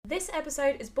This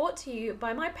episode is brought to you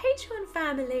by my Patreon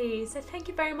family. So thank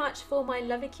you very much for my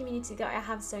lovely community that I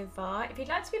have so far. If you'd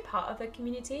like to be part of the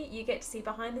community, you get to see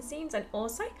behind the scenes, and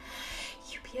also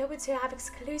you'll be able to have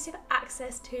exclusive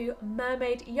access to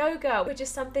mermaid yoga, which is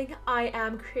something I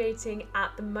am creating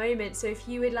at the moment. So if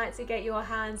you would like to get your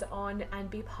hands on and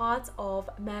be part of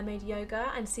mermaid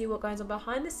yoga and see what goes on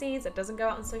behind the scenes that doesn't go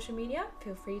out on social media,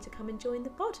 feel free to come and join the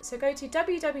pod. So go to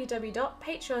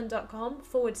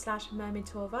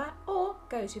www.patreon.com/mermaidtorva or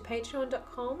go to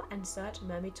patreon.com and search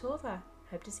Mermaid Torva.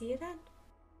 Hope to see you then.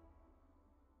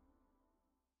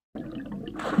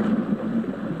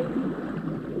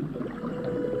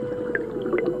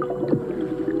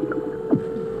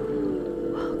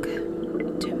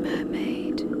 Welcome to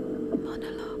Mermaid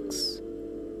Monologues.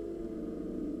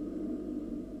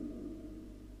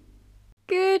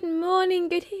 Good morning,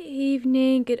 good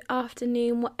evening, good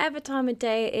afternoon, whatever time of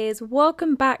day it is.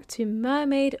 Welcome back to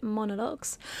Mermaid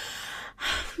Monologues.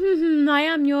 I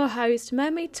am your host,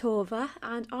 Mermaid Torva,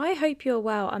 and I hope you're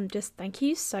well. Thank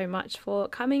you so much for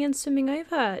coming and swimming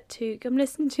over to come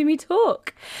listen to me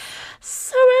talk.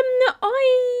 So,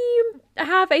 I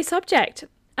have a subject,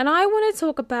 and I want to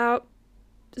talk about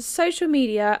social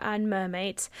media and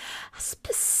mermaids. I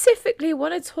specifically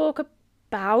want to talk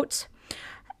about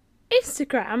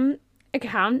Instagram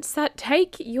accounts that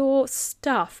take your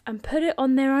stuff and put it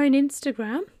on their own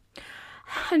Instagram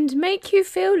and make you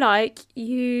feel like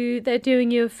they're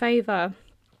doing you a favour.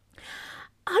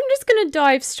 I'm just going to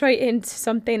dive straight into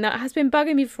something that has been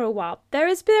bugging me for a while. There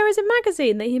is a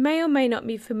magazine that you may or may not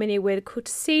be familiar with called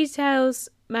Sea Tales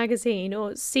Magazine,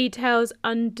 or Sea Tales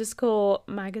 _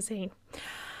 magazine.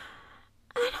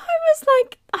 And I was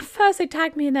like, at first they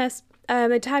tagged me in this.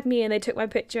 They tagged me and they took my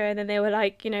picture, and then they were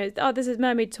like, oh, this is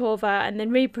Mermaid Torva, and then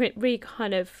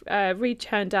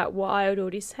returned out what I had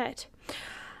already said.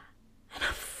 And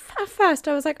at first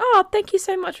I was like, oh, thank you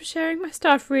so much for sharing my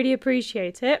stuff, really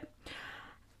appreciate it.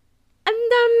 And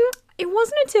it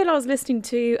wasn't until I was listening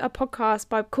to a podcast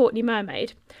by Courtney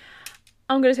Mermaid,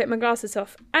 I'm going to take my glasses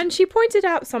off, and she pointed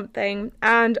out something,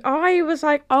 and I was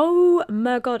like, oh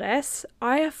my goddess,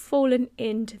 I have fallen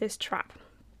into this trap.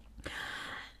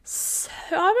 So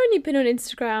I've only been on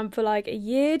Instagram for like a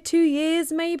year, 2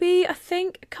 years maybe, I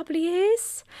think, a couple of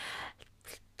years.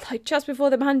 Like just before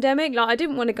the pandemic, I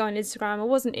didn't want to go on Instagram. I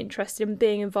wasn't interested in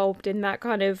being involved in that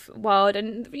kind of world.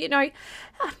 And,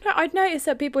 I'd noticed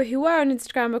that people who were on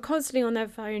Instagram were constantly on their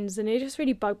phones, and it just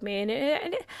really bugged me. And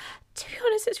to be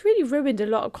honest, it's really ruined a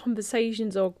lot of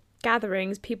conversations or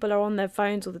gatherings. People are on their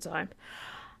phones all the time.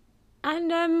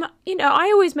 And, I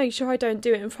always make sure I don't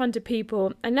do it in front of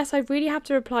people unless I really have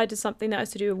to reply to something that has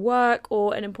to do with work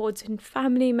or an important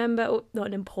family member, or not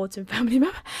an important family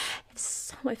member.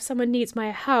 If someone needs my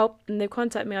help and they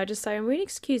contact me, I just say, really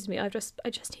excuse me, I just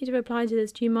need to reply to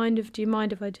this. Do you mind if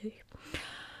I do?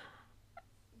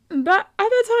 But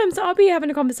other times I'll be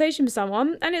having a conversation with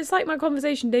someone, and it's like my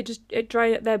conversation,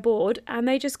 they're bored, and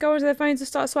they just go onto their phones and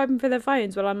start swiping for their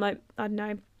phones. Well, I'm like, I don't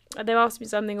know, they've asked me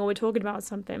something or we're talking about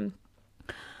something.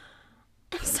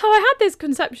 So I had this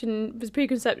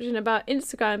preconception about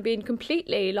Instagram being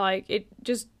completely like, it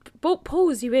just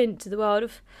pulls you into the world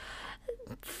of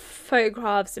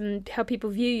photographs and how people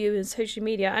view you in social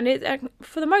media. And it,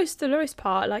 for the most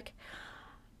part,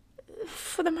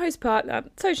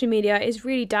 social media is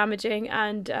really damaging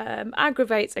and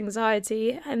aggravates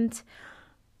anxiety, and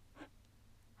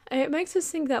it makes us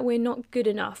think that we're not good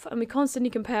enough, and we constantly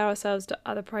compare ourselves to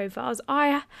other profiles.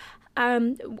 I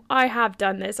have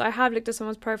done this. I have looked at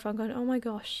someone's profile and gone, oh my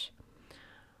gosh,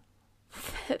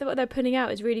 what they're putting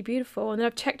out is really beautiful. And then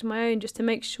I've checked my own just to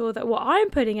make sure that what I'm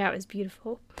putting out is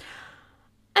beautiful.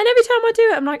 And every time I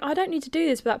do it, I'm like, I don't need to do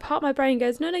this. But that part of my brain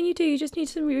goes, no, you do. You just need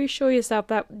to reassure yourself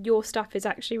that your stuff is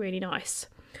actually really nice.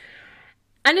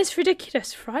 And it's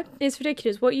ridiculous, right? It's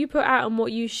ridiculous. What you put out and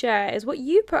what you share is what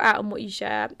you put out and what you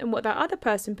share, and what that other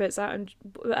person puts out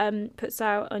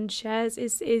and shares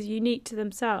is unique to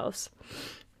themselves.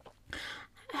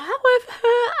 However,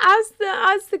 as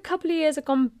the couple of years have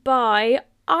gone by,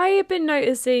 I've been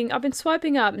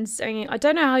swiping up and saying, I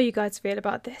don't know how you guys feel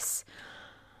about this.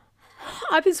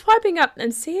 I've been swiping up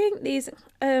and seeing these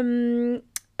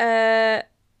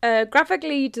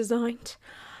graphically designed,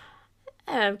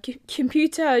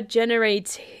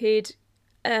 computer-generated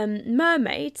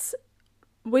mermaids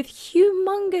with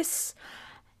humongous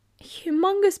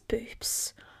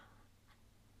boobs.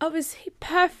 Obviously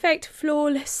perfect,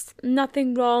 flawless,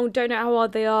 nothing wrong, don't know how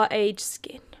old they are, age,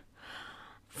 skin.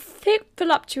 Thick,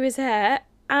 voluptuous hair,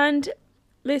 and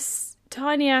this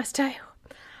tiny ass tail.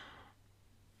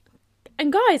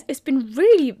 And guys, it's been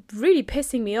really, really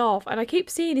pissing me off. And I keep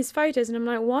seeing these photos and I'm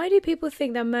like, why do people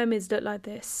think that mermaids look like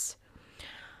this?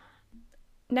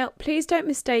 Now, please don't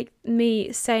mistake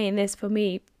me saying this for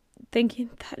me thinking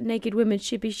that naked women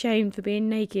should be shamed for being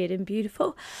naked and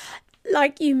beautiful.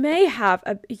 Like, you may have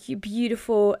a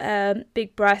beautiful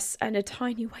big breasts and a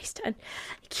tiny waist, and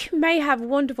you may have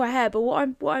wonderful hair, but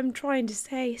what I'm trying to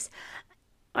say is,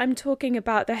 I'm talking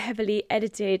about the heavily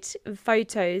edited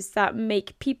photos that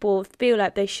make people feel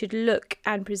like they should look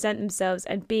and present themselves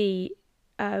and be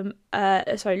look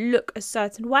a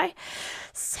certain way.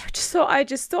 So I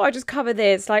just thought I'd just cover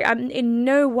this. Like, in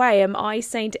no way am I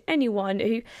saying to anyone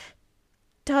who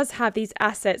does have these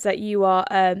assets that you are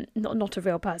not a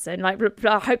real person. Like,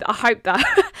 I hope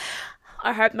that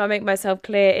I hope I make myself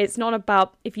clear. It's not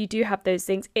about if you do have those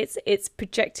things. It's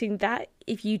projecting that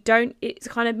if you don't, it's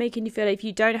kind of making you feel like if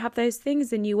you don't have those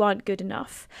things, then you aren't good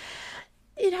enough.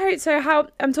 So how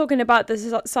I'm talking about the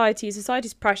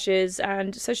society's pressures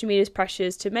and social media's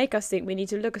pressures to make us think we need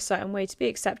to look a certain way to be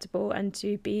acceptable and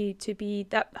to be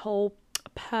that whole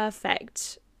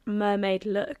perfect mermaid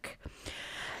look.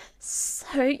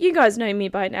 So you guys know me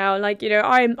by now. Like,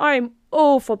 I'm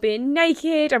all for being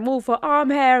naked. I'm all for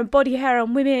arm hair and body hair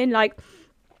on women. Like,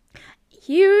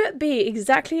 you be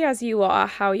exactly as you are,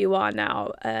 how you are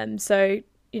now. So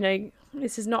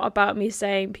this is not about me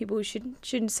saying people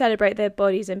shouldn't celebrate their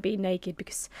bodies and be naked,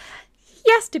 because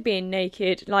yes to being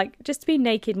naked, like, just be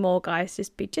naked more, guys.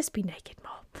 Just be naked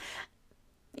more.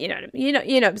 You know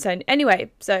what I'm saying.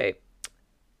 Anyway, so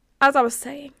as I was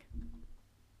saying,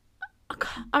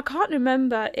 I can't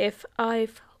remember if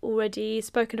I've already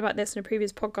spoken about this in a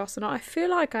previous podcast or not. I feel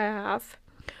like I have,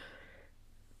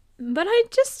 but I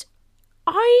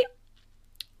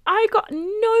got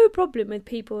no problem with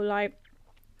people like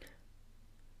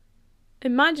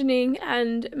imagining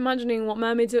what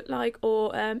mermaids look like,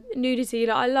 or nudity.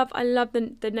 Like, I love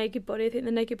the naked body. I think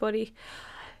the naked body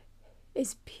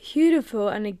is beautiful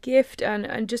and a gift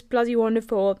and just bloody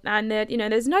wonderful. And that,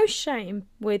 there's no shame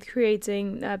with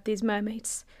creating these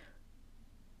mermaids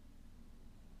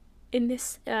in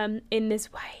this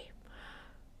way.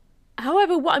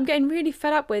 However, what I'm getting really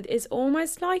fed up with is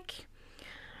almost like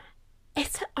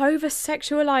it's over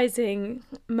sexualizing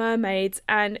mermaids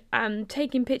and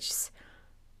taking pictures.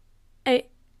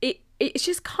 It's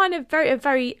just kind of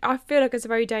very I feel like it's a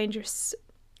very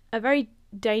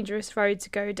dangerous road to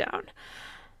go down,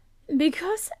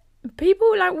 because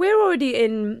people, like, we're already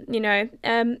in,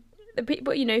 the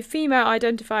people, female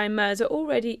identifying mers are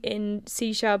already in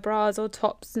seashell bras or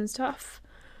tops and stuff,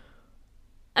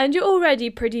 and you're already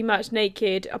pretty much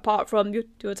naked apart from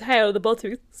your tail, the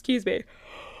bottom, excuse me.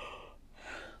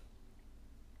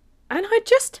 And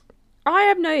I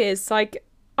have noticed, like,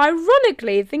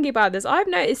 ironically, thinking about this, I've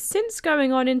noticed since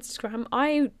going on Instagram,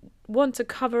 I want to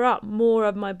cover up more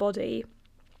of my body.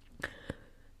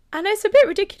 And it's a bit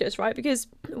ridiculous, right? Because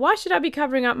why should I be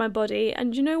covering up my body?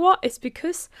 And you know what? It's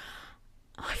because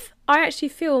I actually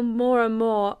feel more and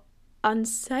more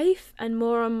unsafe and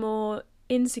more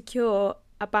insecure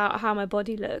about how my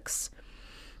body looks.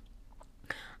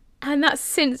 And that's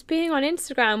since being on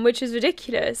Instagram, which is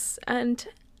ridiculous. But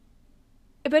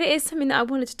it is something that I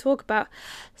wanted to talk about.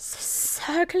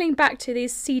 Circling back to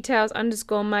these Seatails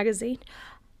 _ magazine.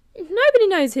 Nobody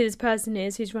knows who this person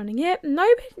is who's running it.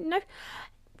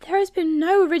 There has been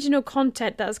no original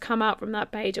content that has come out from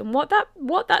that page. And what that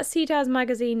Seatails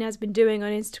magazine has been doing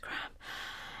on Instagram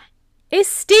is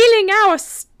stealing our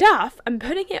stuff and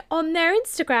putting it on their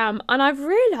Instagram. And I've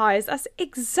realised that's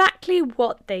exactly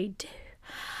what they do.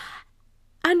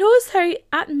 And also,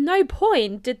 at no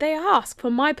point did they ask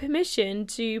for my permission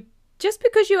to, just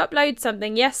because you upload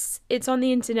something, yes, it's on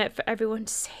the internet for everyone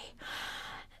to see,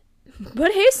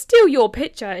 but it's still your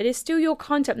picture, it is still your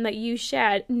content that you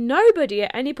shared. Nobody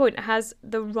at any point has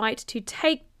the right to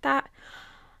take that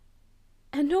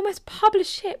and almost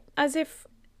publish it as if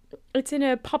it's in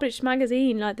a published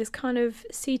magazine, like this kind of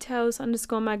Seatails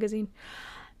 _ magazine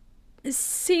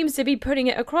seems to be putting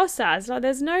it across as. Like,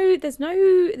 there's no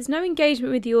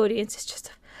engagement with the audience. It's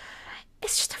just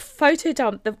a photo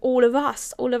dump of all of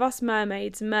us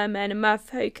mermaids, mermen and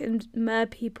merfolk and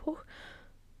merpeople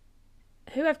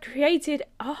who have created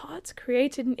art,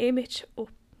 created an image. But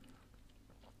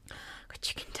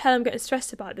you can tell I'm getting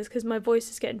stressed about this because my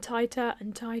voice is getting tighter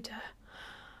and tighter.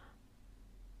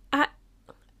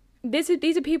 These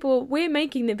are people, we're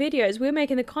making the videos, we're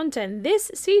making the content.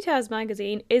 This Seatails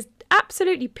magazine is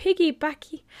absolutely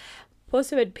piggybacking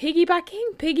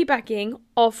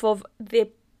off of the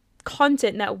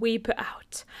content that we put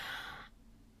out.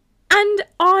 And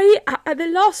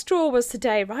the last straw was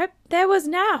today, right? There was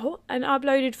now an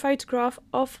uploaded photograph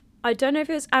of I don't know if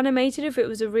it was animated, if it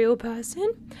was a real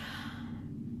person,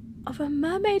 of a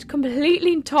mermaid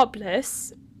completely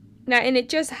topless. Now, and it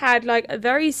just had like a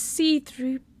very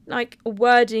see-through like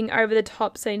wording over the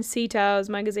top saying Sea Tales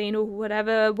magazine or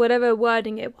whatever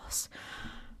wording it was.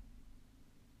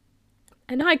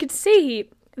 And I could see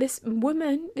this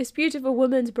beautiful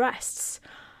woman's breasts.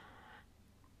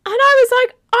 And I was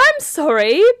like,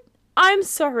 I'm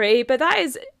sorry, but that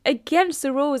is against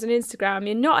the rules on Instagram.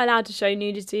 You're not allowed to show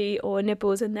nudity or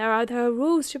nipples, and there are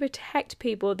rules to protect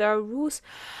people. There are rules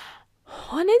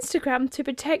on Instagram to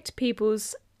protect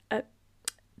people's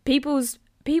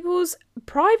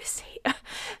privacy.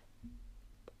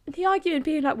 The argument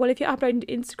being like, well, if you're uploading to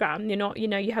Instagram, you're not, you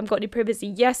haven't got any privacy.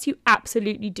 Yes, you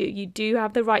absolutely do. You do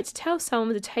have the right to tell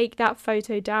someone to take that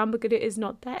photo down because it is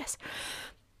not theirs.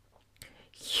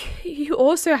 You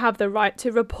also have the right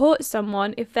to report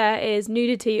someone if there is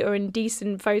nudity or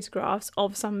indecent photographs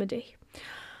of somebody.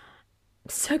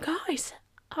 So guys,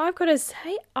 I've got to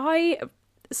say, I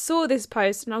saw this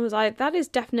post and I was like, that is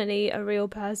definitely a real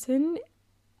person.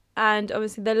 And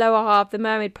obviously the lower half, the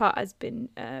mermaid part, has been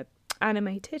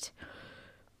animated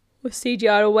or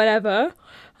CGI or whatever.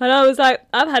 And I was like,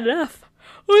 I've had enough.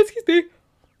 Oh, excuse me.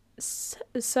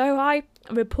 So I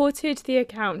reported the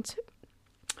account.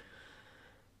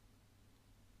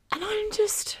 And I'm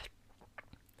just...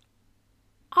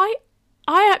 I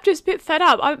am just a bit fed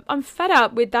up. I'm fed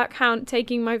up with that account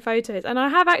taking my photos. And I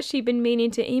have actually been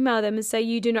meaning to email them and say,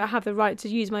 you do not have the right to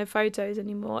use my photos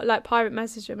anymore. Like, private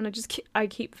message them. And I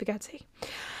keep forgetting.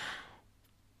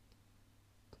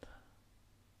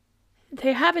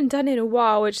 They haven't done it in a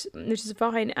while, which is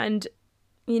fine. And,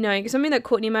 something that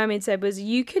Courtney Mermaid said was,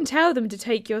 you can tell them to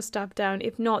take your stuff down.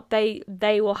 If not, they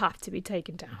will have to be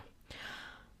taken down.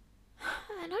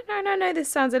 And I know this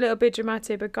sounds a little bit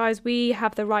dramatic, but guys, we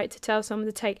have the right to tell someone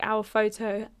to take our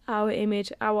photo, our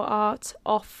image, our art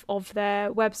off of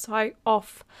their website,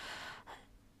 off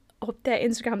of their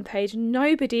Instagram page.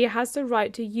 Nobody has the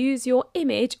right to use your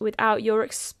image without your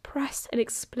express and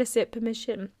explicit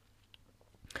permission.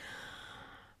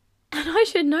 And I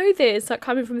should know this, like,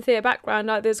 coming from a theatre background,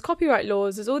 like, there's copyright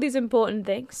laws, there's all these important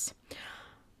things.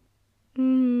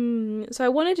 So I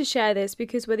wanted to share this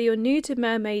because whether you're new to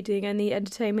mermaiding and the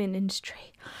entertainment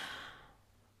industry,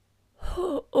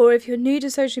 or if you're new to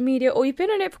social media, or you've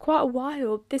been on it for quite a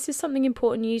while, this is something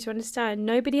important you need to understand.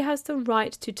 Nobody has the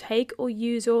right to take or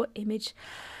use your image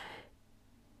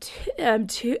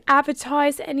to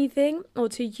advertise anything or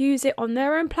to use it on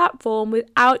their own platform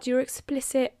without your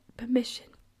explicit permission.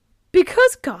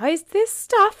 Because, guys, this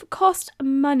stuff costs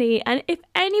money. And if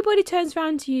anybody turns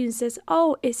around to you and says,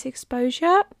 oh, it's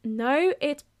exposure, no,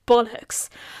 it's bollocks.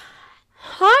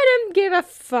 I don't give a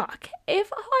fuck. If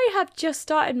I have just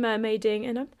started mermaiding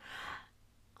and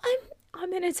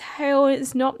I'm in a tail and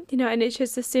it's not, and it's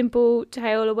just a simple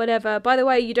tail or whatever. By the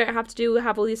way, you don't have to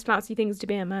have all these fancy things to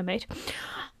be a mermaid.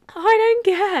 I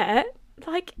don't care.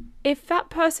 Like, if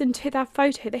that person took that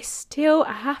photo, they still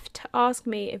have to ask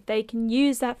me if they can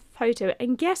use that photo.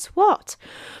 And guess what?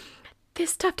 This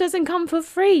stuff doesn't come for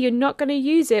free. You're not going to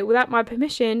use it without my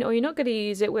permission, or you're not going to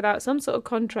use it without some sort of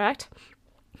contract.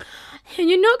 And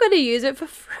you're not going to use it for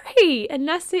free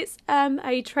unless it's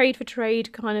a trade for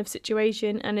trade kind of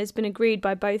situation and it's been agreed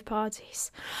by both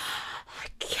parties. I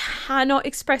cannot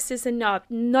express this enough.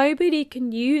 Nobody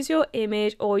can use your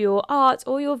image or your art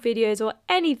or your videos or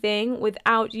anything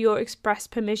without your express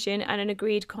permission and an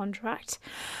agreed contract.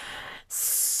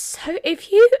 So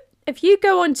if you've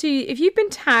been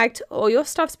tagged or your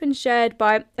stuff's been shared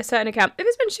by a certain account, if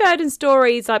it's been shared in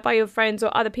stories like by your friends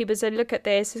or other people say, look at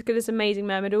this amazing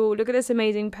mermaid, or look at this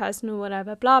amazing person or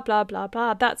whatever, blah, blah, blah,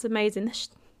 blah, that's amazing.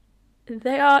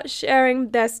 They are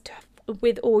sharing their stuff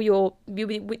with all your,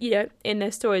 in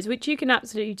their stories, which you can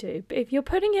absolutely do. But if you're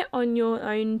putting it on your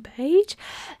own page,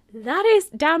 that is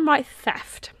downright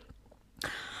theft.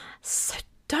 So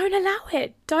don't allow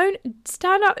it. Don't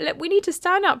stand up. We need to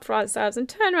stand up for ourselves and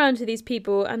turn around to these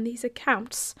people and these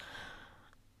accounts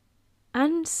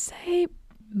and say,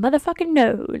 motherfucking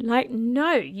no. Like,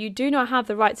 no, you do not have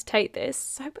the right to take this.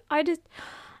 So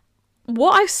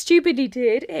what I stupidly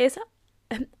did is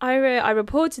I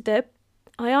reported them,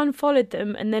 I unfollowed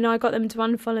them, and then I got them to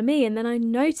unfollow me, and then I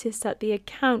noticed that the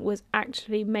account was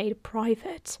actually made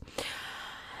private.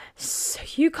 So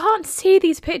you can't see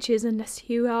these pictures unless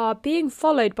you are being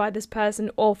followed by this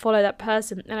person or follow that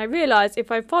person. And I realised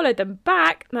if I follow them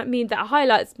back, that means that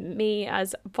highlights me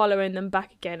as following them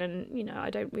back again. And, I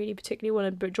don't really particularly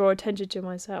want to draw attention to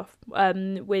myself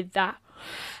with that.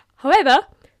 However,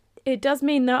 it does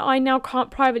mean that I now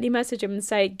can't privately message them and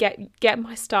say, get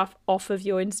my stuff off of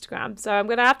your Instagram. So I'm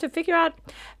going to have to figure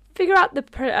figure out the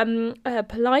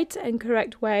polite and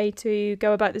correct way to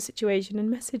go about the situation and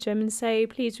message them and say,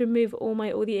 please remove all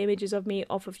the images of me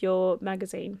off of your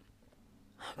magazine.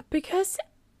 Because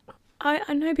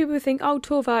I know people think, oh,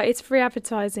 Torva, it's free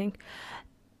advertising.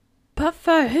 But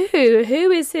for who? Who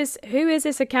is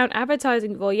this account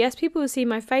advertising for? Yes, people will see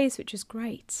my face, which is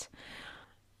great.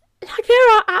 Like,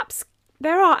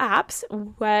 there are apps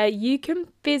where you can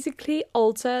physically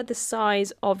alter the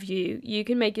size of you. You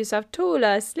can make yourself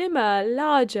taller, slimmer,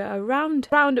 larger,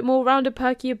 more rounder,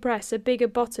 perkier breasts, a bigger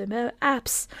bottom.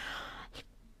 Apps.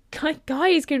 Like,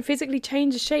 guys can physically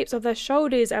change the shapes of their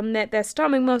shoulders and their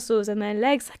stomach muscles and their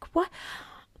legs. Like, what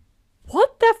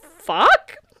the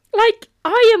fuck? Like,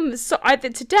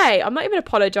 today, I'm not even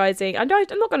apologising. I'm not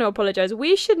going to apologise.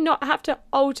 We should not have to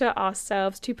alter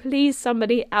ourselves to please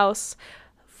somebody else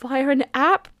via an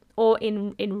app or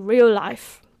in real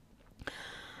life.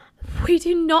 We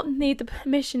do not need the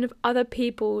permission of other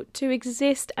people to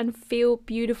exist and feel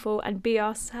beautiful and be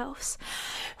ourselves.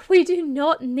 We do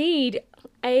not need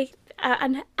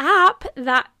an app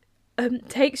that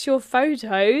takes your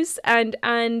photos and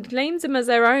claims them as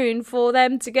their own for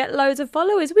them to get loads of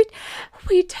followers.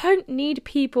 We don't need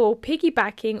people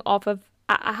piggybacking off of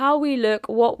how we look,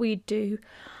 what we do,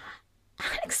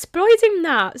 and exploiting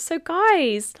that. So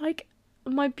guys, like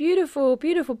my beautiful,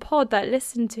 beautiful pod that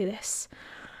listen to this,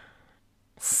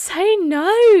 say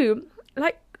no.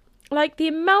 Like the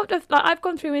amount of, like, I've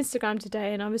gone through Instagram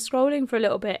today and I was scrolling for a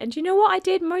little bit, and do you know what I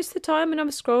did most of the time when I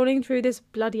was scrolling through this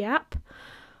bloody app?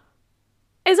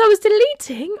 Is I was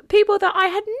deleting people that I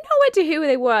had no idea who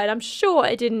they were, and I'm sure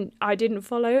I didn't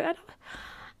follow, and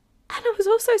I was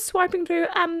also swiping through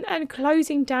and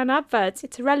closing down adverts.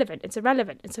 It's irrelevant.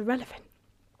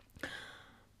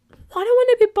 I don't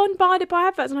want to be bombarded by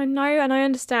adverts, and I know and I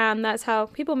understand that's how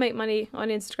people make money on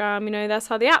Instagram. You know, that's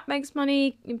how the app makes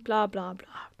money. Blah blah blah.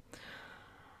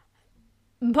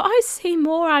 But I see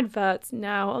more adverts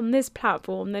now on this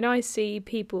platform than I see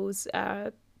people's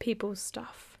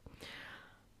stuff.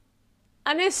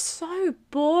 And it's so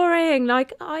boring.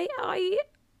 Like,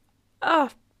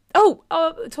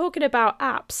 talking about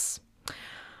apps.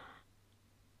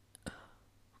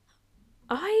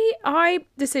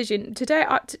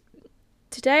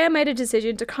 Today I made a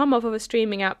decision to come off of a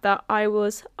streaming app that I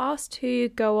was asked to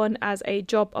go on as a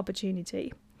job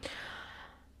opportunity.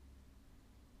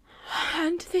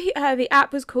 And the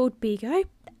app was called Bigo,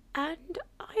 and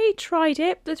I tried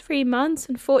it for 3 months.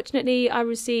 Unfortunately, I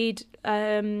received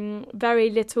very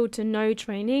little to no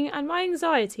training, and my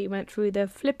anxiety went through the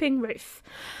flipping roof.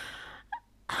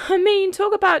 I mean,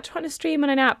 talk about trying to stream on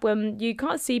an app when you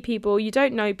can't see people, you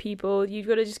don't know people, you've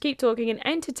got to just keep talking and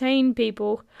entertain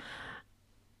people,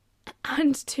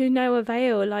 and to no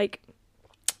avail. Like,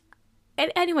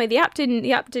 anyway, the app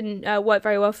didn't work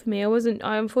very well for me.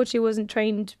 I unfortunately wasn't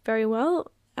trained very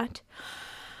well, and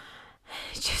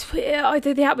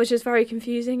the app was just very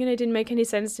confusing and it didn't make any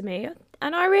sense to me.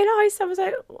 And I realised, I was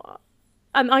like,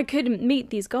 I couldn't meet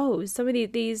these goals. Some of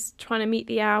these trying to meet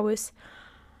the hours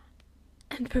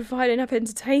and provide enough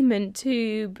entertainment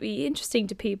to be interesting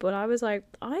to people. I was like,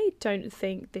 I don't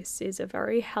think this is a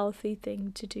very healthy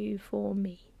thing to do for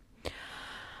me.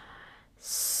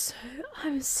 So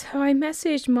I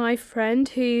messaged my friend,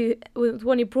 who was the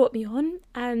one who brought me on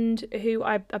and who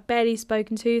I barely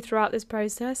spoken to throughout this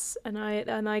process, and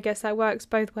I guess that works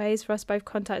both ways for us both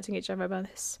contacting each other about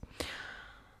this.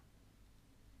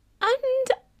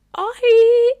 And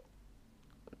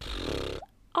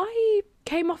I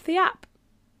came off the app,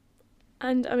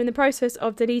 and I'm in the process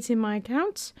of deleting my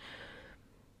account.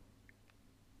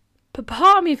 But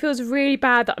part of me feels really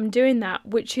bad that I'm doing that,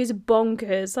 which is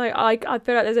bonkers. Like, I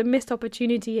feel like there's a missed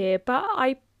opportunity here, but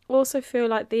I also feel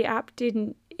like the app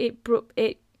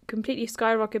it completely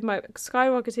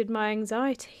skyrocketed my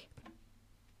anxiety.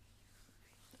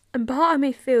 And part of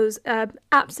me feels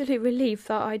absolute relief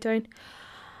that I don't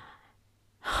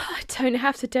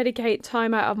have to dedicate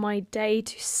time out of my day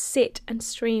to sit and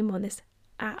stream on this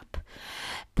app.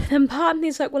 But then part of me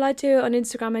is like, well, I do it on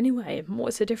Instagram anyway.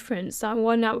 What's the difference?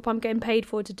 One app I'm getting paid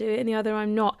for to do it, and the other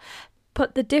I'm not.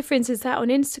 But the difference is that on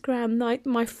Instagram, like,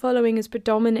 my following is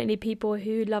predominantly people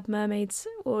who love mermaids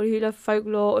or who love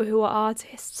folklore or who are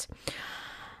artists.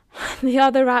 The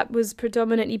other app was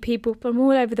predominantly people from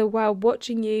all over the world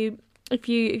watching you. If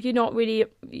you're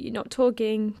not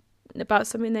talking about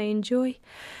something they enjoy,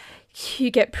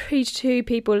 you get preached to.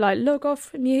 People like log off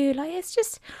from you. Like, it's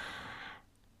just,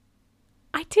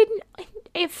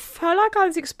 it felt like I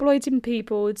was exploiting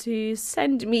people to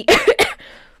send me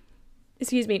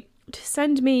to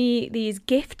send me these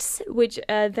gifts, which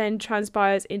then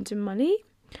transpires into money.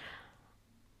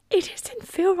 It just didn't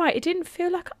feel right. It didn't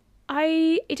feel like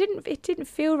it didn't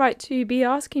feel right to be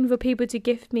asking for people to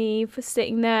gift me for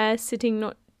sitting there,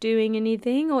 not doing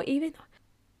anything, or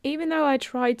even though I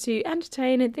tried to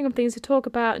entertain and think of things to talk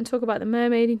about and talk about the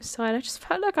mermaiding side, I just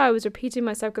felt like I was repeating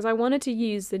myself because I wanted to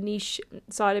use the niche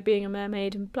side of being a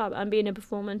mermaid and blah, and being a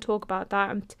performer and talk about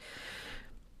that. And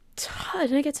I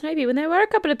didn't get to know people. And there were a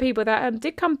couple of people that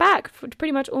did come back for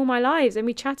pretty much all my lives, and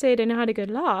we chatted and had a good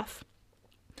laugh.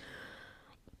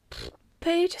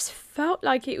 But it just felt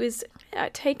like it was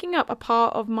taking up a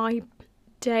part of my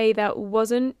day that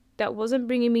wasn't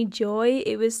bringing me joy.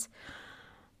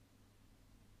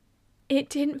 It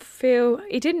didn't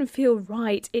feel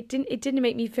right. It didn't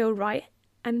make me feel right,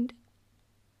 and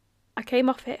I came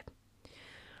off it.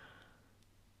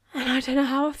 And I don't know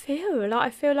how I feel. Like, I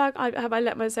feel like have I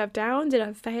let myself down? Did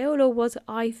I fail, or was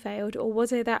I failed, or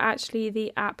was it that actually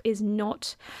the app is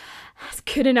not as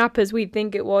good an app as we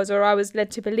think it was, or I was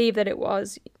led to believe that it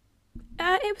was?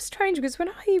 It was strange because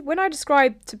when I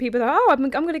describe to people that I'm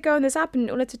going to go on this app and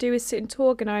all I have to do is sit and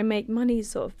talk and I make money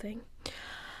sort of thing.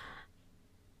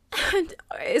 And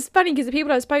it's funny because the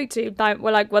people I spoke to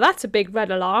were like, well, that's a big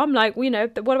red alarm. Like,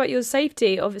 what about your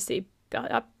safety? Obviously,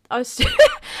 I was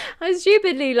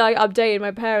stupidly updating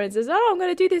my parents as, I'm going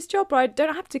to do this job where I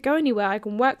don't have to go anywhere. I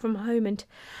can work from home and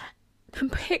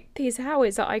pick these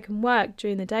hours that I can work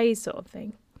during the day sort of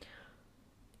thing.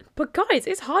 But guys,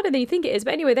 it's harder than you think it is.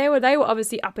 But anyway, they were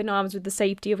obviously up in arms with the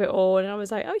safety of it all. And I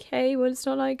was like, okay, well, it's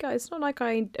not like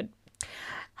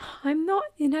I'm not,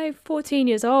 14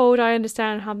 years old. I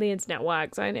understand how the internet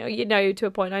works. I know, to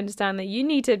a point, I understand that you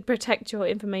need to protect your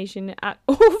information at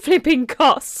all flipping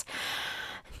costs.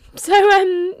 So,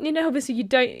 obviously you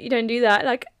don't do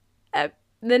that.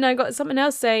 Then I got someone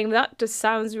else saying that just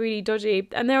sounds really dodgy,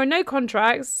 and there are no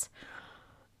contracts.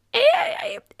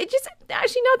 It just,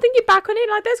 actually, now thinking back on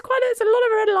it, there's a lot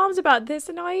of red alarms about this,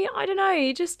 and I don't know,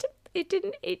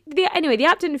 anyway, the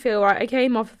app didn't feel right. I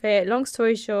came off of it. Long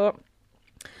story short.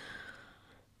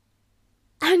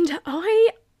 And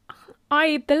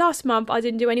the last month I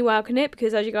didn't do any work on it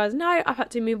because, as you guys know, I've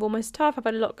had to move all my stuff. I've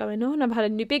had a lot going on. I've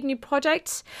had a big new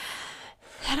project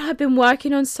that I've been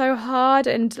working on so hard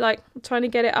and trying to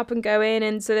get it up and going.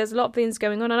 And so there's a lot of things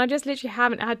going on, and I just literally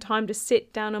haven't had time to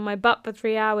sit down on my butt for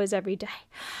 3 hours every day.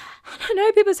 And I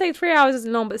know people say 3 hours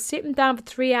isn't long, but sitting down for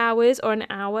 3 hours or an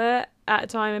hour at a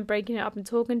time and breaking it up and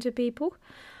talking to people,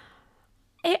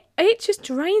 it just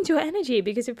drains your energy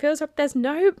because it feels like there's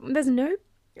no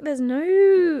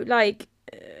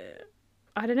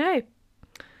I don't know.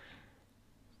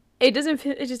 It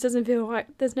just doesn't feel right.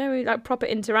 There's no proper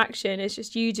interaction. It's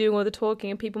just you doing all the talking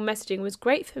and people messaging. It was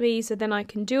great for me, so then I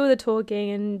can do all the talking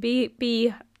and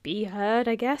be heard,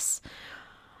 I guess.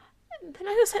 Then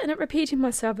I just end up repeating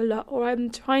myself a lot, or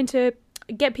I'm trying to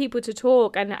get people to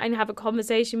talk and have a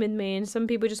conversation with me, and some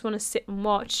people just want to sit and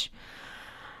watch.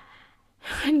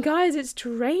 And guys, it's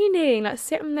draining.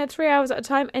 Sitting there 3 hours at a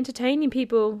time entertaining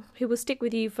people who will stick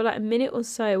with you for a minute or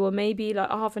so, or maybe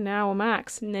half an hour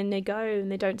max, and then they go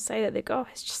and they don't say that they go.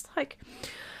 It's just I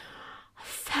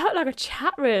felt like a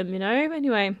chat room,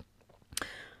 Anyway,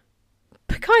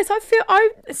 but guys,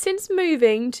 since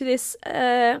moving to this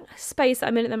space that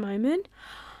I'm in at the moment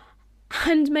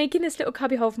and making this little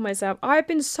cubby hole for myself, I've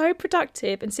been so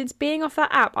productive. And since being off that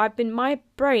app, my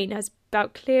brain has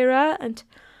felt clearer and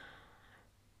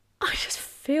I just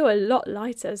feel a lot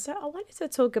lighter. So I wanted to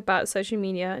talk about social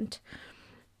media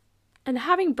and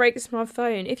having breaks from my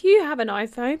phone. If you have an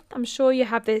iPhone, I'm sure you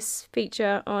have this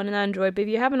feature on an Android, but if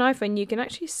you have an iPhone, you can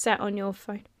actually set on your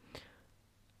phone.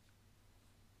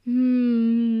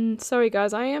 Sorry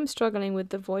guys, I am struggling with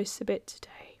the voice a bit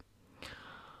today.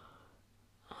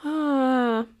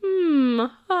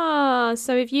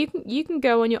 So if you can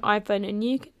go on your iPhone and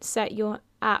you can set your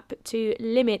app to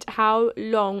limit how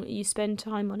long you spend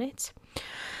time on it,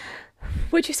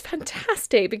 which is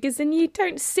fantastic because then you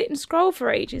don't sit and scroll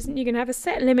for ages, and you can have a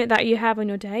set limit that you have on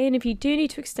your day. And if you do need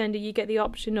to extend it, you get the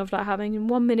option of having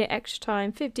 1 minute extra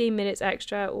time, 15 minutes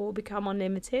extra, or become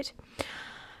unlimited.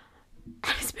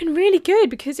 And it's been really good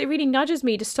because it really nudges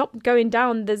me to stop going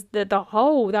down the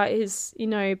hole that is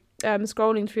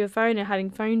scrolling through your phone and having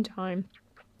phone time.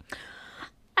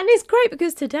 And it's great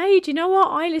because today, do you know what?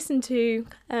 I listened to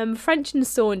French and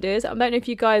Saunders. I don't know if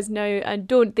you guys know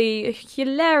Dawn, the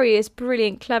hilarious,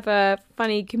 brilliant, clever,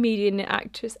 funny comedian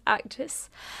actress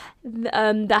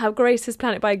that have graced this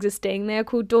planet by existing. They are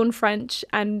called Dawn French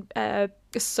and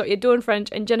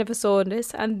Jennifer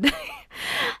Saunders, and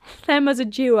them as a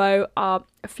duo are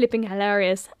flipping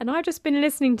hilarious. And I've just been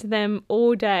listening to them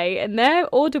all day, and their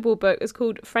Audible book is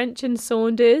called French and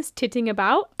Saunders Titting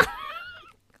About.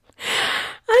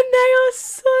 they are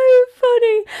so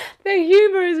funny. Their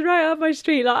humour is right up my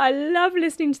street. Like, I love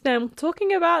listening to them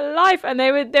talking about life, and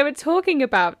they were talking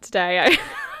about today.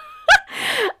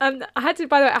 I had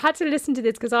to listen to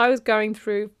this because I was going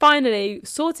through finally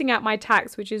sorting out my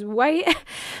tax, which is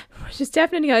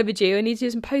definitely overdue. I need to do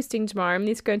some posting tomorrow. I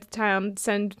need to go into town,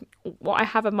 send what I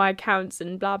have on my accounts,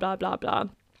 and blah blah blah blah.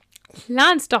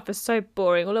 Land stuff is so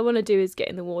boring. All I want to do is get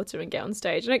in the water and get on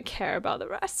stage. I don't care about the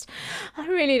rest. I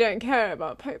really don't care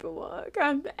about paperwork.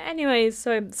 Anyways,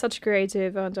 so I'm such a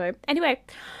creative, aren't I? Anyway,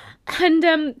 and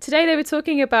today they were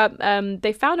talking about,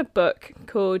 they found a book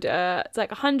called, it's like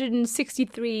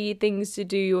 163 things to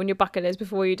do on your bucket list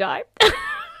before you die.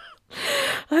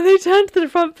 And they turned to the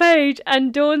front page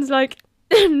and Dawn's like,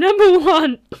 number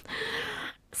 1,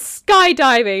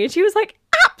 skydiving. And she was like,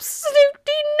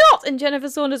 absolutely not. And Jennifer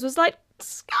Saunders was like,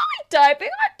 skydiving?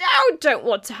 I don't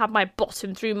want to have my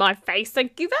bottom through my face,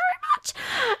 thank you very much.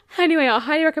 Anyway, I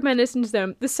highly recommend listening to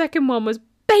them. The second one was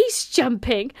base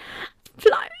jumping.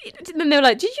 And then they were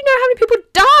like, did you know how many people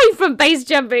die from base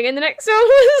jumping? And the next one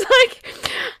was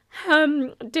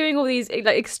like doing all these like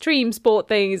extreme sport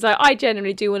things. Like, I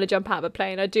generally do want to jump out of a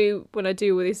plane. I do when I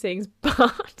do all these things,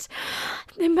 but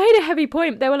they made a heavy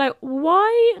point. They were like,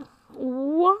 why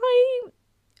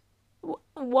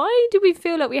do we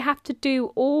feel like we have to do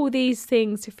all these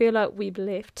things to feel like we've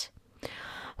lived?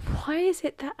 Why is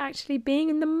it that actually being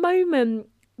in the moment,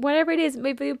 whatever it is,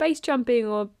 maybe you're base jumping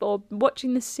or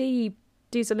watching the sea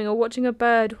do something, or watching a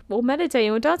bird, or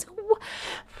meditating, or dancing,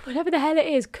 whatever the hell it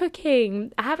is,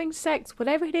 cooking, having sex,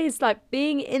 whatever it is, like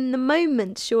being in the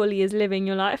moment surely is living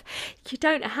your life. You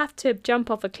don't have to jump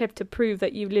off a cliff to prove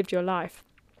that you've lived your life.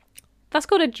 That's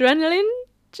called adrenaline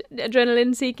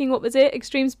seeking. What was it?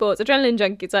 Extreme sports, adrenaline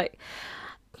junkie. It's like,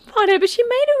 I don't know, but she made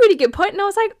a really good point, and I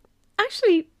was like,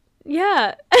 actually,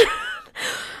 yeah.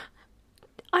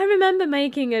 I remember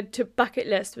making a bucket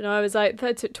list when I was like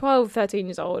 12, 13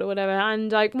 years old or whatever,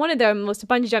 and like one of them was to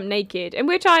bungee jump naked, in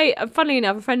which funnily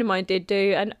enough, a friend of mine did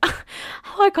do, and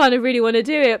I kind of really want to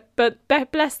do it, but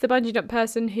bless the bungee jump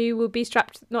person who will be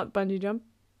strapped, not bungee jump,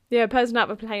 yeah, person out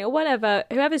of a plane or whatever,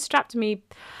 whoever's strapped me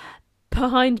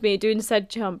behind me doing said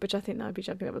jump, which I think that would be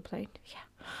jumping up a plane. Yeah.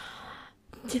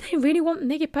 Do they really want a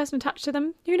naked person attached to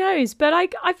them? Who knows? But I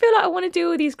feel like I want to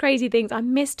do all these crazy things. I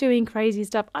miss doing crazy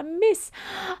stuff. I miss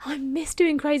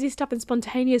doing crazy stuff and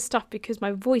spontaneous stuff because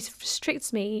my voice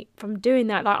restricts me from doing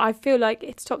that. Like, I feel like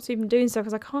it stops me from doing stuff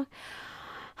because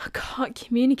I can't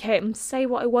communicate and say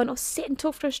what I want, or sit and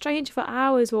talk to a stranger for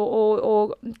hours,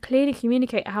 or clearly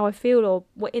communicate how I feel, or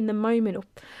what in the moment, or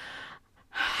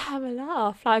have a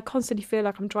laugh. Like, I constantly feel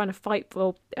like I'm trying to fight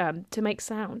for to make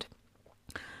sound.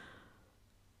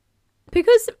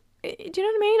 Because, do you know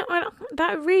what I mean?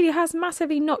 That really has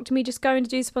massively knocked me just going to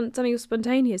do something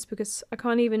spontaneous, because I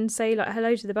can't even say like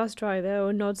hello to the bus driver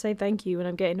or nod say thank you when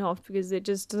I'm getting off, because it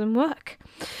just doesn't work.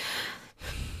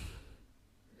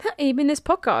 Even this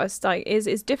podcast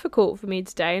is difficult for me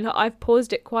today. Like, I've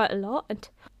paused it quite a lot, and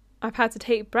I've had to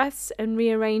take breaths and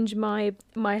rearrange my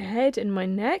head and my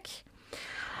neck.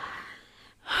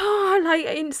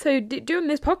 So doing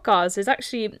this podcast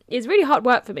is really hard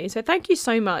work for me. So thank you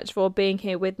so much for being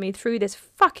here with me through this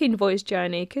fucking voice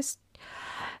journey, because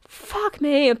fuck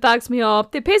me, it bugs me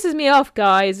off. It pisses me off,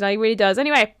 guys. Like, it really does.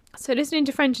 Anyway, so listening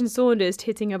to French and Saunders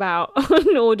titting about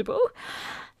on Audible,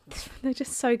 they're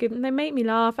just so good, and they make me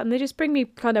laugh, and they just bring me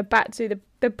kind of back to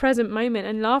the present moment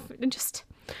and laugh, and just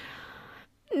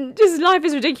life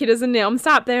is ridiculous, isn't it? I'm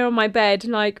sat there on my bed,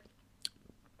 like,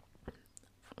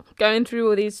 going through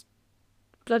all these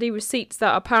bloody receipts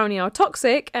that apparently are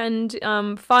toxic, and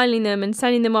filing them and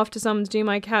sending them off to someone to do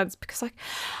my accounts, because I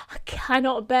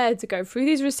cannot bear to go through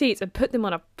these receipts and put them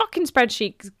on a fucking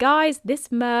spreadsheet, because guys,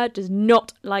 this mer does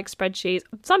not like spreadsheets.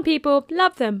 Some people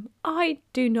love them. I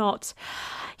do not.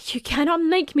 You cannot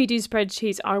make me do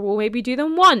spreadsheets. I will maybe do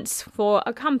them once for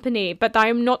a company, but I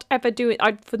am not ever doing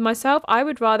it for myself. I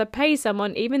would rather pay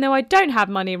someone, even though I don't have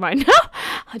money right now.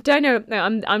 I don't know.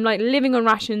 I'm like living on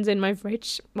rations in my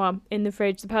fridge. Well, in the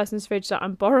fridge, the person's fridge that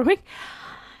I'm borrowing.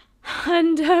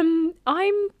 And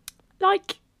I'm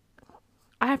like,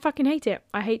 I fucking hate it.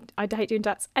 I hate doing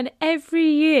tax. And every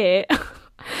year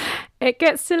it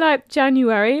gets to like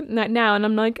January like now, and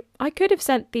I'm like, I could have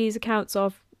sent these accounts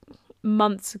off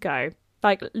months ago,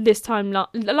 like this time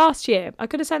last year. I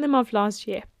could have sent them off last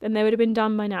year and they would have been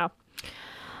done by now,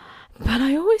 but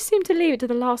I always seem to leave it to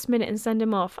the last minute and send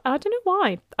them off, and I don't know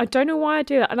why. I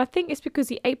do that, and I think it's because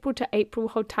the April to April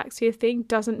whole tax year thing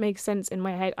doesn't make sense in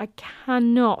my head. I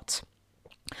cannot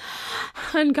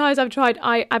And guys,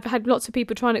 I've had lots of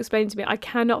people trying to explain to me, I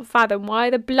cannot fathom why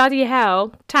the bloody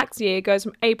hell tax year goes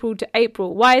from April to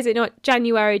April. Why is it not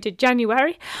January to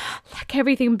January, like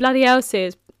everything bloody else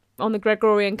is on the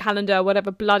Gregorian calendar,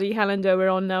 whatever bloody calendar we're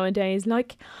on nowadays?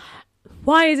 Like,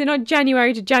 why is it not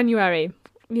January to January?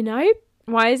 You know?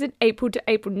 Why is it April to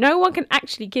April? No one can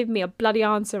actually give me a bloody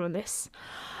answer on this.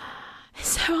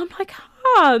 So I'm like,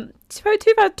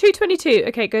 222.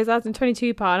 Okay, it goes out in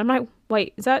 22 part. I'm like,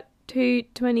 wait, is that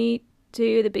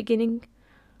 222 at the beginning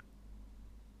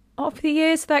of the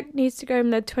year? So that needs to go in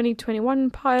the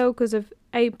 2021 pile because of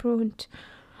April. And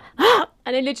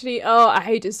it literally, I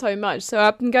hate it so much. So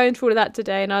I've been going through all of that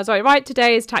today. And I was like, right,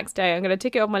 today is tax day. I'm going to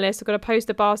tick it off my list. I've got to post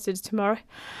the bastards tomorrow.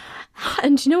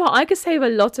 And you know what? I could save a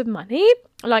lot of money,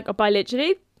 like by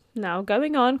literally now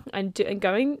going on and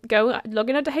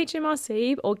logging onto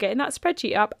HMRC or getting that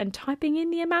spreadsheet up and typing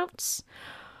in the amounts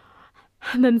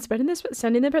and then sending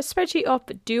the spreadsheet off.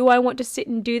 But do I want to sit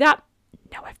and do that?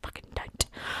 No, I fucking don't.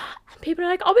 And people are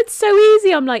like, oh, it's so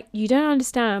easy. I'm like, you don't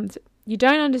understand. You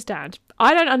don't understand.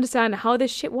 I don't understand how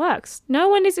this shit works. No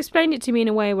one has explained it to me in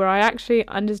a way where I actually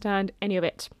understand any of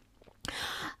it.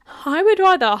 I would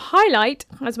rather highlight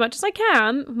as much as I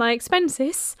can my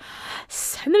expenses,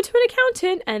 send them to an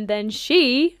accountant, and then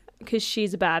because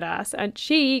she's a badass and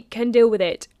she can deal with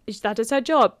it. That is her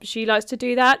job. She likes to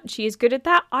do that. She is good at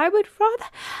that. I would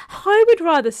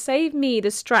rather save me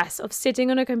the stress of sitting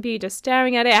on a computer,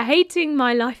 staring at it, hating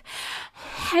my life,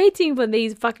 hating for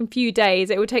these fucking few days.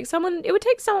 It would take someone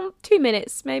 2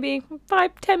 minutes, maybe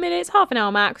 5-10 minutes, half an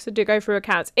hour max to go through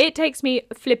accounts. It takes me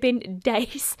flipping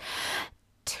days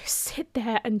to sit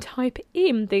there and type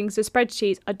in things to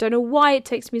spreadsheets. I don't know why it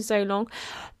takes me so long,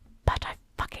 but I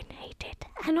fucking hate it.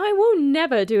 And I will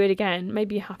never do it again.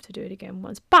 Maybe you have to do it again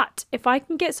once. But if I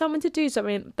can get someone to do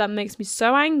something that makes me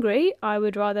so angry, I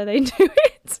would rather they do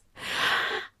it.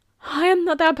 I am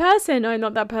not that person. I'm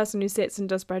not that person who sits and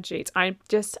does spreadsheets. I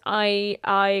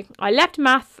left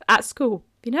math at school.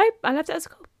 You know, I left it at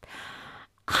school.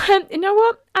 You know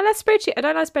what? I left spreadsheets. I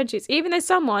don't like spreadsheets. Even though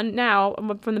someone now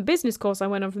from the business course I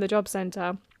went on from the job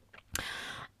centre,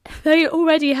 they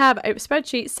already have a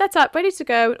spreadsheet set up, ready to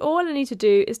go. And all I need to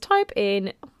do is type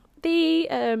in the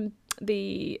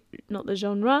not the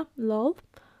genre, lol,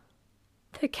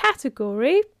 the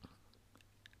category,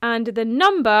 and the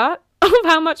number of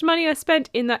how much money I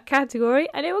spent in that category,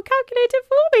 and it will calculate it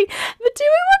for me. But do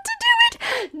I want to do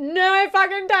it? No, I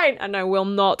fucking don't. And I will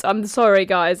not. I'm sorry,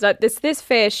 guys. Like this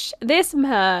fish, this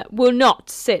will not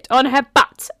sit on her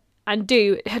butt and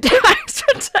do her tax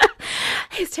return.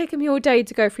 It's taken me all day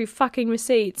to go through fucking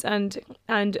receipts and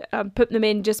put them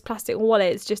in just plastic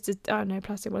wallets,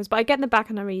 plastic wallets, but I get them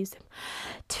back and I reuse them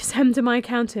to send to my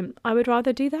accountant. I would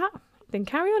rather do that than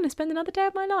carry on and spend another day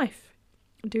of my life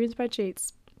doing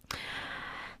spreadsheets.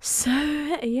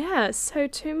 So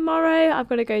tomorrow I've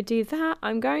got to go do that.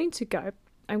 I'm going to go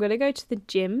to the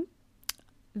gym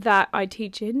that I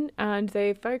teach in, and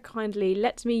they very kindly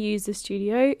let me use the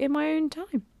studio in my own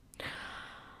time.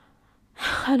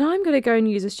 And I'm going to go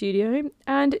and use a studio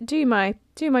and do my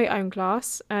own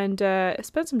class and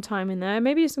spend some time in there.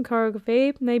 Maybe do some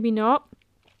choreography, maybe not.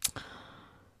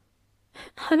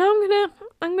 And I'm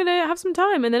gonna have some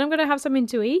time, and then I'm gonna have something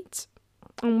to eat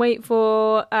and wait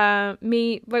for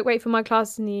wait for my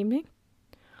class in the evening.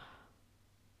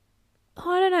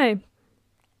 I don't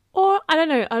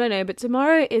know. But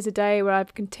tomorrow is a day where I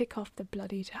can tick off the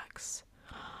bloody tax.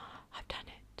 I've done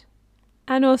it.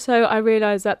 And also, I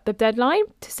realised that the deadline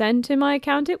to send to my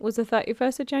accountant was the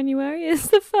 31st of January. It's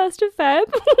the 1st of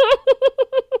Feb.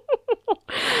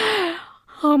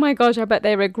 Oh my gosh, I bet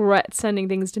they regret sending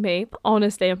things to me.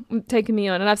 Honestly, taking me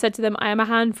on. And I've said to them, I am a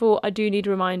handful. I do need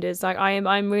reminders. Like,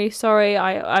 I'm really sorry.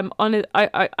 I'm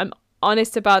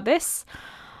honest about this.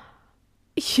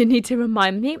 You need to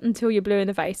remind me until you're blue in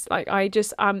the face. Like, it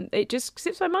just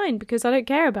slips my mind because I don't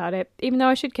care about it. Even though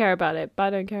I should care about it, but I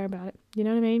don't care about it. You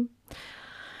know what I mean?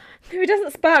 If it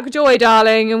doesn't spark joy,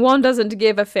 darling, and one doesn't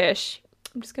give a fish,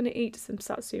 I'm just going to eat some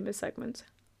Satsuma segments.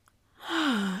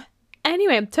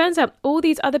 Anyway, it turns out all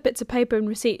these other bits of paper and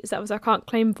receipts that I can't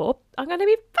claim for are going to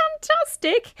be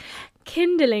fantastic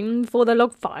kindling for the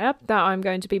log fire that I'm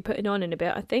going to be putting on in a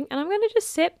bit, I think. And I'm going to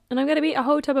just sit and I'm going to eat a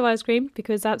whole tub of ice cream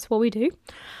because that's what we do.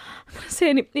 I'm going to sit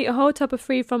and eat a whole tub of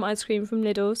free from ice cream from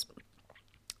Lidl's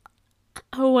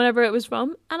or whatever it was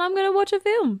from. And I'm going to watch a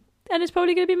film. And it's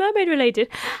probably going to be mermaid related.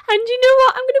 And you know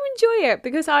what? I'm going to enjoy it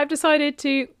because I've decided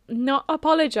to not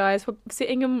apologise for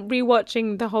sitting and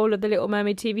rewatching the whole of the Little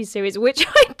Mermaid TV series, which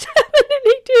I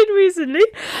definitely did recently.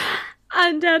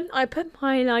 And I put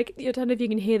my, like, I don't know if you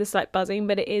can hear the slight buzzing,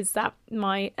 but it is that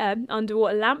my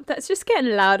underwater lamp that's just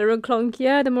getting louder and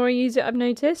clunkier the more I use it, I've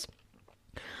noticed.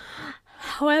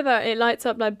 However, it lights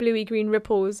up like bluey green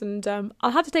ripples, and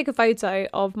I'll have to take a photo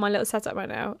of my little setup right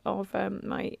now of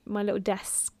my little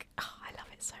desk. Oh, I love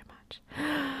it so much.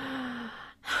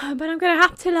 But I'm gonna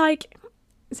have to like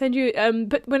send you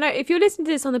but if you're listening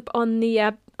to this on the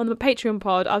Patreon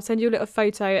pod, I'll send you a little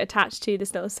photo attached to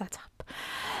this little setup.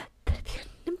 But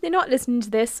if you're not listening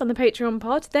to this on the Patreon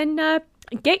pod, then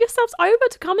get yourselves over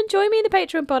to come and join me in the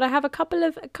Patreon pod. I have a couple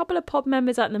of pod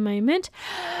members at the moment,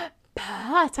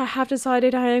 but I have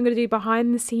decided I am going to do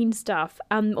behind the scenes stuff,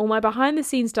 and all my behind the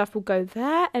scenes stuff will go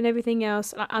there, and everything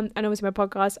else, and obviously my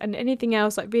podcast and anything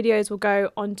else like videos will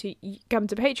come to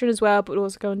Patreon as well, but will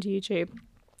also go onto YouTube.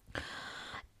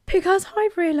 Because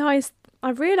I've realised,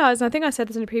 and I think I said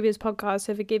this in a previous podcast,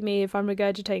 so forgive me if I'm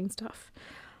regurgitating stuff,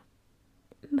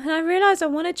 but I realised I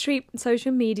want to treat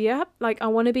social media, like I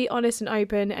want to be honest and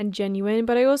open and genuine,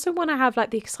 but I also want to have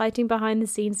like the exciting behind the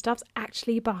scenes stuff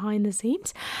actually behind the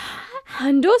scenes.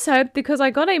 And also because I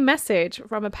got a message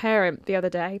from a parent the other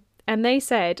day, and they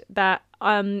said that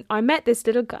I met this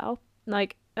little girl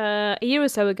like a year or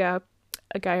so ago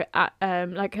at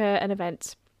like an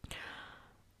event.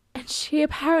 And she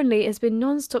apparently has been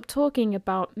non-stop talking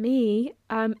about me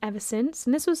ever since.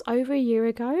 And this was over a year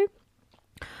ago.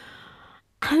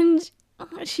 And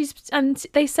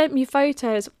they sent me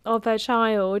photos of her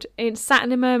child sat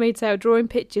in a mermaid tail drawing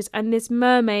pictures. And this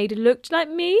mermaid looked like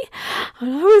me.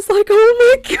 And I was like,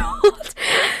 oh my God.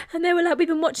 And they were like, we've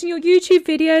been watching your YouTube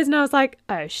videos. And I was like,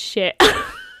 oh shit.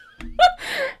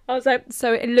 I was like,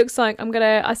 so it looks like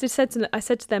I said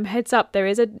to them, heads up, there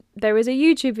is a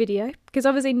YouTube video, because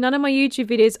obviously none of my YouTube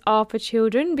videos are for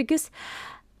children, because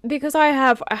I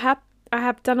have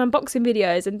done unboxing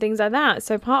videos and things like that.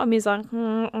 So part of me is like,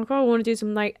 I kind of want to do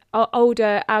some like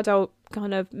older adult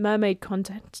kind of mermaid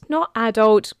content, not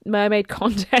adult mermaid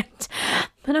content,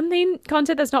 but I mean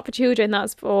content that's not for children,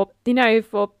 that's for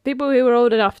for people who are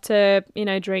old enough to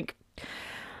drink.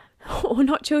 Or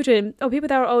not children, or people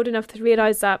that are old enough to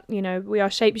realise that, we are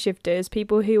shapeshifters.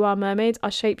 People who are mermaids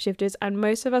are shapeshifters, and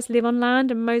most of us live on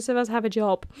land and most of us have a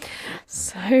job.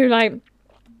 So, like,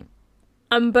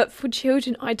 but for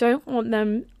children, I don't want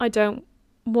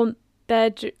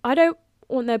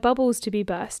their bubbles to be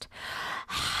burst.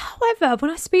 However,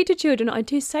 when I speak to children, I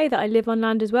do say that I live on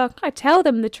land as well. I tell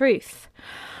them the truth.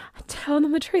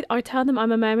 I tell them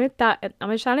I'm a mermaid, that I'm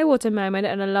a shallow water mermaid,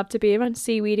 and I love to be around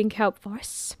seaweed and kelp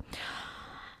forests.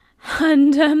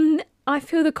 And I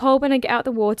feel the cold when I get out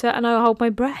the water, and I hold my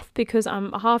breath because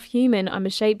I'm half human. I'm a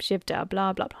shapeshifter,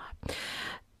 blah blah blah.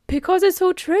 Because it's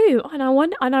all true, and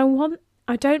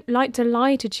I don't like to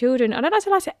lie to children. I don't like to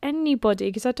lie to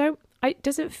anybody because it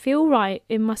doesn't feel right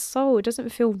in my soul. It doesn't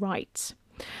feel right.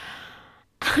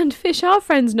 And fish are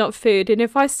friends, not food. And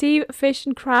if I see fish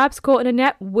and crabs caught in a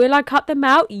net, will I cut them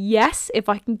out? Yes. If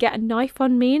I can get a knife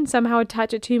on me and somehow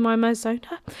attach it to my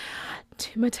Amazona,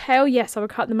 to my tail, yes, I will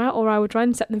cut them out, or I will try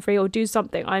and set them free, or do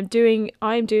something. I'm doing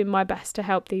my best to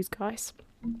help these guys.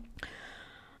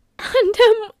 And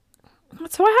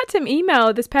so I had to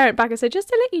email this parent back and say, just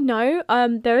to let you know,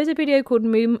 there is a video called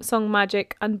Moon Song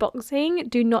Magic Unboxing.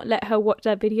 Do not let her watch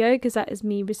that video, because that is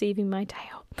me receiving my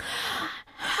tail.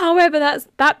 However,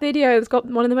 that video has got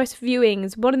one of the most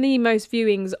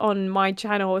viewings on my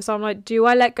channel. So I'm like, do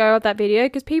I let go of that video?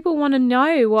 Because people want to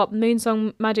know what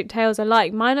Moonsong Magic tails are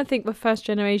like. Mine, I think, were first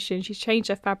generation. She's changed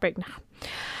her fabric now.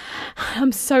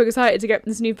 I'm so excited to get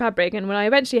this new fabric, and when I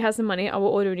eventually have some money, I will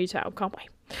order a new tail. Can't wait.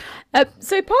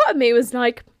 So part of me was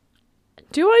like,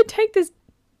 do I take this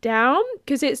down?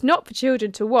 Because it's not for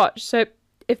children to watch. So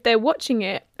if they're watching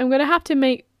it, I'm going to have to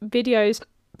make videos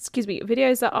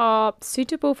that are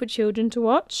suitable for children to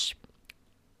watch,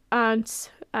 and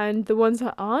the ones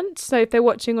that aren't. So if they're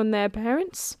watching on their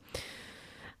parents,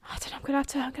 I don't know, I'm gonna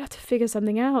have to figure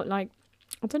something out. Like,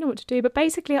 I don't know what to do, but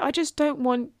basically I just don't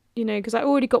want, because I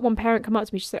already got one parent come up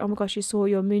to me. She said, oh my gosh, you saw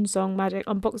your Moonsong Magic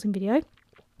unboxing video.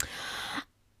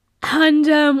 And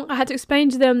I had to explain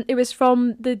to them it was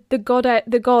from the god at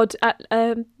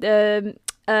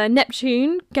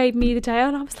Neptune gave me the tail,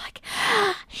 and I was like,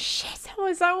 shit. I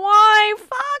was like, why?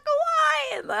 Fuck,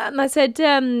 why? And I said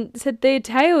the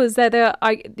tails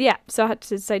so I had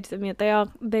to say to them,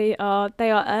 they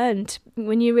are earned.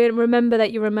 When you remember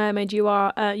that you're a mermaid, you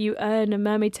earn a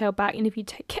mermaid tail back, and if you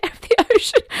take care of the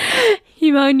ocean,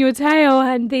 you earn your tail.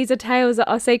 And these are tails that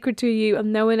are sacred to you,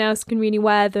 and no one else can really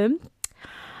wear them.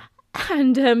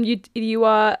 And you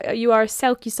are a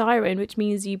Selkie siren, which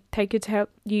means you take your tail,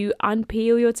 you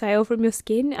unpeel your tail from your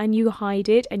skin, and you hide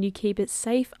it, and you keep it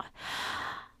safe.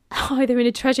 either in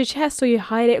a treasure chest, or you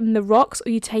hide it in the rocks, or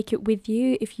you take it with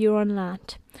you if you're on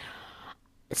land.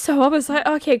 So I was like,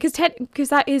 okay, because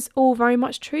that is all very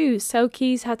much true.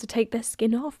 Selkies had to take their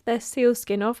skin off, their seal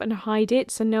skin off, and hide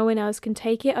it so no one else can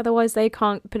take it. Otherwise, they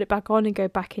can't put it back on and go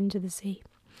back into the sea.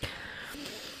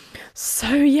 So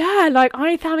yeah, like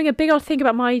I'm having a big old think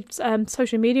about my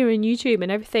social media and YouTube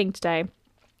and everything today.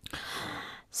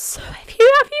 So if you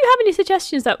have any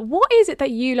suggestions, that what is it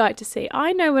that you like to see?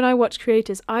 I know when I watch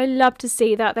creators, I love to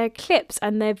see that their clips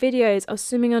and their videos are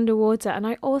swimming underwater, and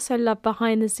I also love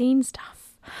behind the scenes stuff.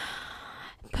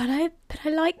 But I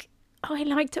like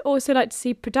to also like to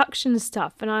see production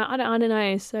stuff, and I don't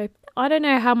know. So I don't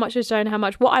know how much is shown, how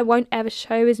much. What I won't ever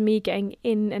show is me getting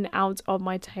in and out of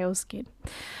my tail skin,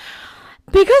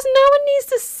 because no one needs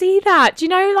to see that. You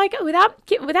know, like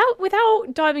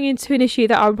without diving into an issue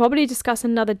that I'll probably discuss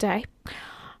another day.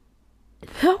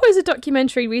 There was a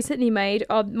documentary recently made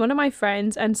of one of my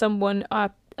friends and someone, a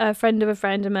friend of a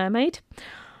friend, a mermaid.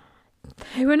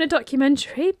 They were in a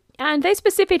documentary. And they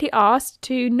specifically asked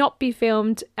to not be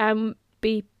filmed, taking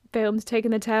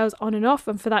their tails on and off,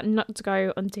 and for that not to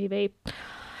go on TV.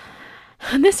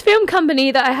 And this film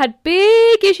company that I had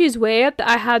big issues with, that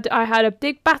I had a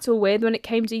big battle with when it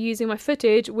came to using my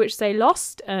footage, which they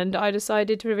lost, and I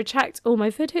decided to retract all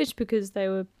my footage because they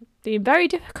were being very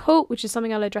difficult, which is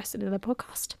something I'll address in another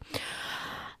podcast.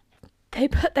 They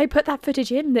put that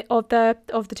footage in of the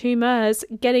two mers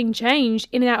getting changed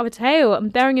in and out of a tail.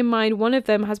 And bearing in mind, one of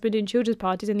them has been doing children's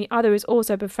parties, and the other is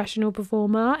also a professional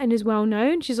performer and is well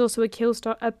known. She's also a kill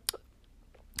star.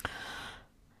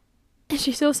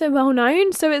 She's also well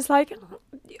known. So it's like,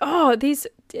 you have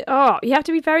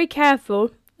to be very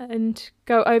careful and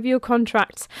go over your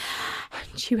contracts.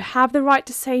 And you have the right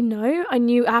to say no, and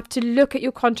you have to look at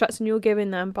your contracts and you're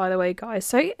giving them, by the way, guys.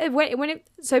 So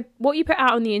so what you put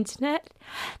out on the internet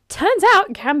turns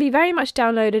out can be very much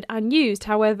downloaded and used.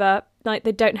 However, like,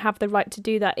 they don't have the right to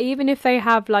do that, even if they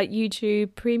have like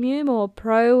YouTube Premium or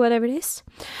Pro, whatever it is.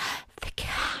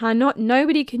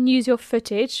 Nobody can use your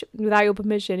footage without your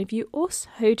permission. If you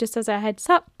also, just as a heads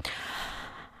up,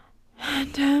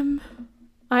 and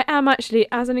I am actually,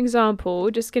 as an example,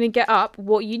 just going to get up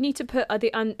what you need to put at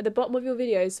the bottom of your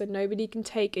video so nobody can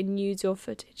take and use your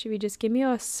footage. If you just give me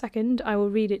a second, I will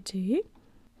read it to you.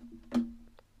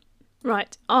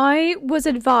 Right. I was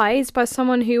advised by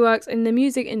someone who works in the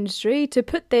music industry to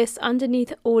put this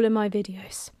underneath all of my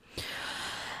videos.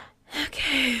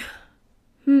 Okay.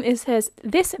 It says,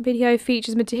 this video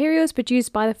features materials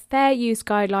produced by the Fair Use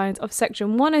Guidelines of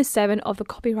Section 107 of the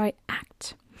Copyright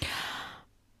Act.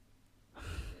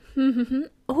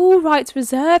 All rights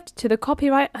reserved to the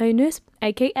copyright owners,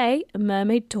 aka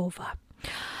Mermaid Torva.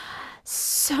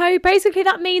 So basically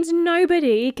that means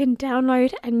nobody can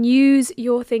download and use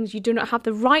your things. You do not have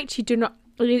the right. You do not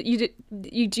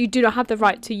have the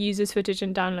right to use this footage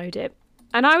and download it.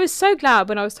 And I was so glad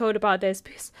when I was told about this,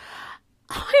 because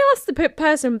I asked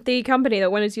the company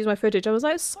that wanted to use my footage. I was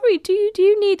like, sorry, do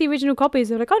you need the original copies?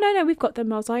 They're like, oh no, we've got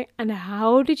them. I was like, and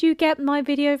how did you get my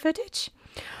video footage?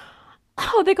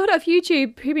 Oh, they got it off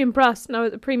YouTube Premium Plus. No,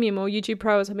 it's a Premium or YouTube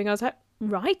Pro or something. I was like,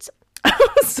 right. I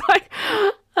was like,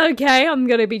 okay, I'm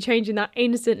going to be changing that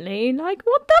instantly. Like,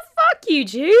 what the fuck,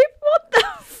 YouTube? What the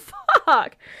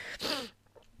fuck?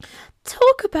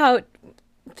 Talk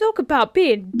about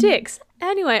being dicks.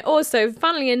 Anyway, also,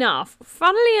 funnily enough,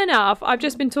 I've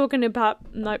just been talking about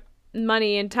like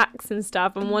money and tax and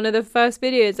stuff, and one of the first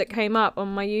videos that came up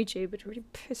on my YouTube, which really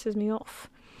pisses me off.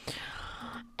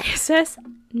 It says,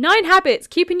 9 habits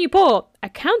keeping you poor.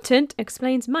 Accountant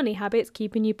explains money habits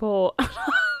keeping you poor.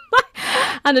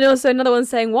 And then also another one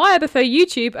saying, why I prefer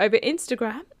YouTube over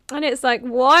Instagram. And it's like,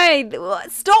 why?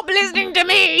 Stop listening to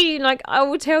me. Like, I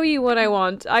will tell you what I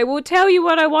want.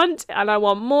 And I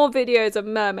want more videos of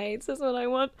mermaids. That's what I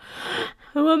want.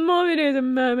 I want more videos of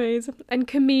mermaids and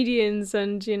comedians,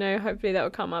 and, hopefully that will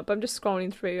come up. I'm just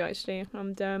scrolling through, actually.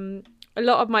 And a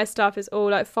lot of my stuff is all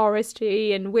like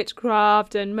forestry and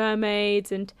witchcraft and mermaids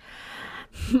and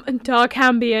dark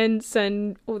ambience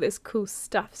and all this cool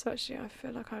stuff. So actually I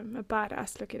feel like I'm a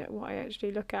badass looking at what I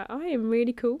actually look at. I am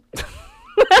really cool.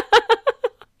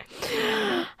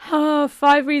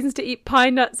 5 reasons to eat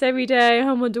pine nuts every day.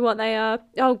 I wonder what they are.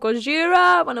 Oh,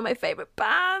 Gojira, one of my favourite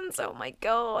bands. Oh my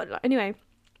god. Anyway.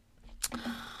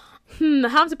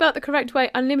 How to spell the correct way.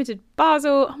 Unlimited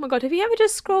Basel. Oh my god, have you ever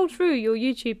just scrolled through your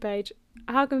YouTube page?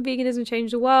 How can veganism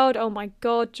change the world? Oh my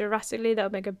god, Jurassically, that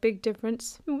would make a big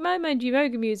difference. Mermaid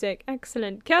yoga music.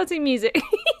 Excellent. Celtic music.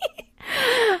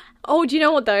 Oh, do you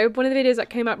know what though? One of the videos that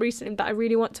came up recently that I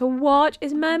really want to watch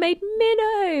is Mermaid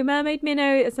Minnow. Mermaid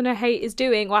Minnow, as I hate, is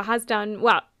doing, or has done,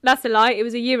 well, that's a lie, it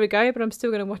was a year ago, but I'm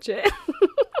still going to watch it.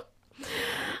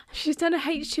 She's done a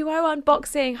H2O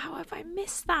unboxing. How have I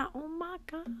missed that? Oh my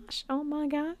gosh. Oh my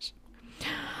gosh.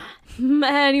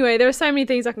 Anyway, there are so many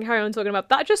things I can carry on talking about.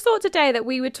 But I just thought today that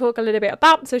we would talk a little bit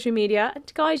about social media.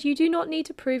 And guys, you do not need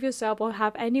to prove yourself or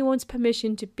have anyone's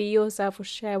permission to be yourself or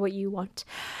share what you want.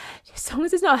 As long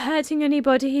as it's not hurting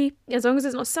anybody, as long as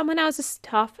it's not someone else's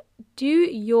stuff, do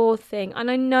your thing. And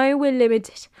I know we're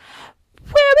limited.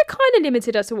 We're kind of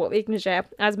limited as to what we can share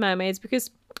as mermaids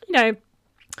because, you know,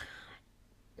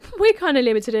 we're kind of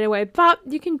limited in a way, but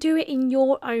you can do it in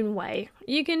your own way.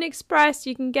 You can express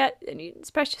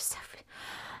yourself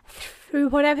through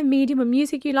whatever medium of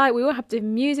music you like. We all have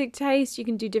different music tastes. You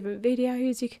can do different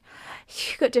videos.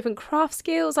 You've got different craft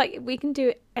skills. Like, we can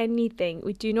do anything.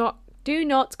 We do not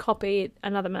copy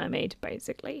another mermaid,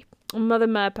 basically. Another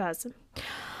mer person.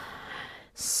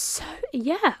 So,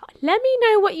 yeah, let me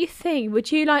know what you think.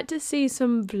 Would you like to see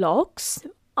some vlogs?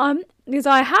 Because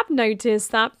I have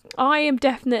noticed that I am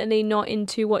definitely not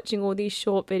into watching all these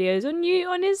short videos on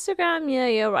Instagram. Yeah,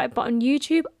 you're right. But on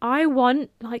YouTube, I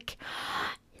want like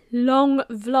long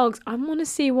vlogs. I want to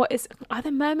see what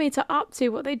other mermaids are up to,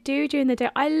 what they do during the day.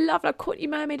 I love like Courtney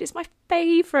Mermaid. It's my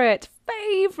favorite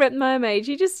mermaid.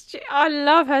 I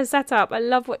love her setup. I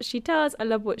love what she does. I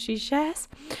love what she shares.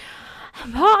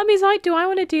 And part of me is like, do I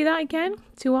want to do that again?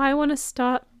 Do I want to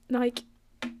start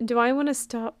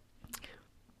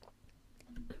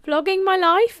vlogging my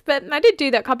life? But I did do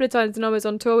that a couple of times when I was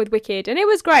on tour with Wicked, and it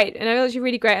was great, and it was actually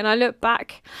really great. And I look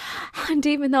back, and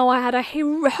even though I had a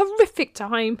horrific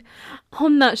time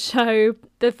on that show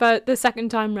the second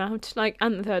time round,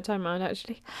 and the third time round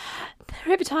actually,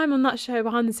 every time on that show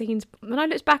behind the scenes, when I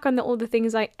looked back on all the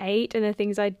things I ate and the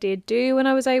things I did do when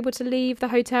I was able to leave the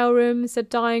hotel room instead of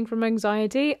dying from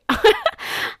anxiety,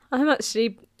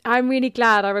 I'm really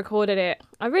glad I recorded it.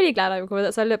 I'm really glad I recorded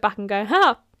it. So I look back and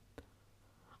go,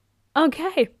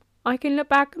 okay, I can look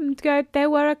back and go, there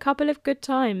were a couple of good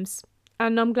times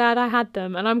and I'm glad I had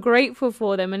them and I'm grateful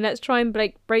for them, and let's try and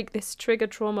break this trigger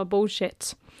trauma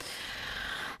bullshit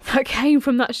that came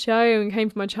from that show and came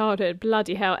from my childhood.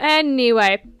 Bloody hell.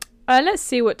 Anyway, let's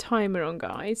see what time we're on,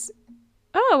 guys.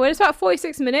 Oh, well, it's about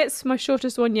 46 minutes, my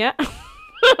shortest one yet.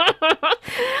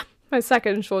 My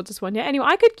second shortest one yet. Anyway,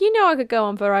 I could go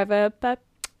on forever, but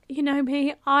you know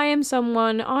me, I am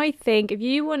someone, I think, if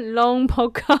you want long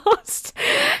podcasts,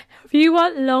 if you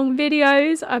want long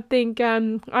videos, I think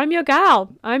I'm your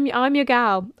gal. I'm your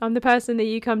gal. I'm the person that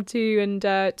you come to and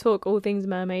talk all things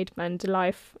mermaid and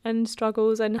life and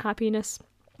struggles and happiness.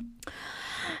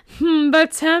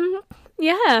 But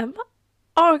yeah.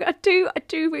 Oh, I do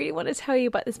really want to tell you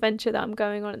about this venture that I'm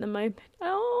going on at the moment.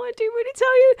 Oh, I do really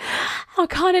tell you. I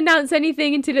can't announce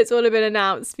anything until it's all been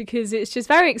announced because it's just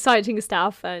very exciting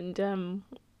stuff. And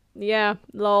yeah,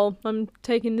 lol, I'm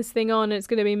taking this thing on and it's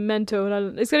going to be mental.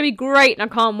 And it's going to be great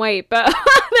and I can't wait. But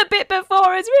the bit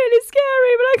before is really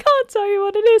scary, but I can't tell you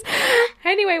what it is.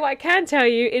 Anyway, what I can tell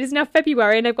you, it is now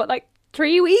February and I've got like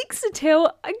 3 weeks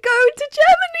until I go to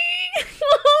Germany.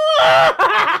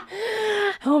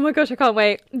 Oh my gosh, I can't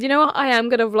wait. Do you know what? I am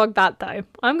going to vlog that though.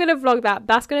 I'm going to vlog that.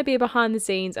 That's going to be behind the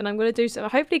scenes and I'm going to do some,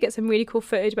 hopefully get some really cool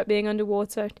footage about being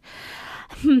underwater.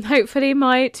 Hopefully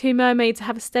my two mermaids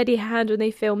have a steady hand when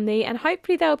they film me, and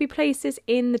hopefully there'll be places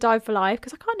in the Dive for Life,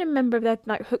 because I can't remember if they're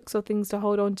like hooks or things to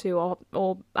hold on to,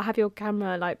 or have your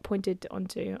camera like pointed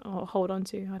onto or hold on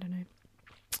to. I don't know.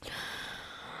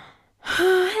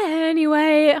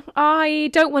 Anyway, I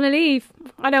don't want to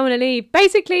leave.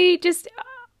 Basically, just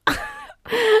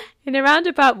in a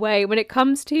roundabout way, when it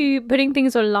comes to putting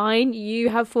things online, you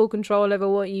have full control over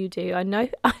what you do. I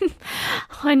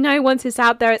know once it's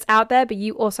out there, but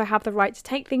you also have the right to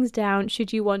take things down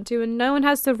should you want to, and no one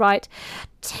has the right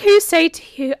to say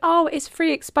to you, oh, it's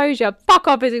free exposure. Fuck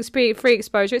off, it's free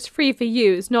exposure. It's free for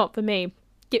you, it's not for me.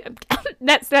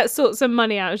 Let's sort some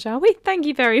money out, shall we? Thank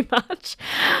you very much.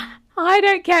 I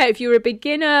don't care if you're a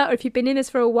beginner or if you've been in this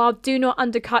for a while, do not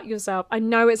undercut yourself. I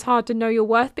know it's hard to know your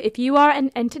worth, but if you are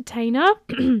an entertainer,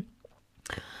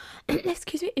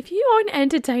 excuse me, if you are an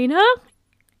entertainer,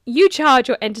 you charge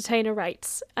your entertainer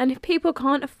rates. And if people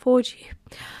can't afford you,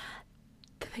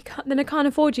 then they can't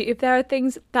afford you. If there are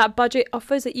things that budget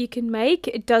offers that you can make,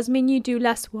 it does mean you do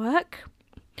less work.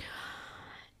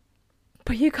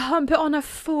 But you can't put on a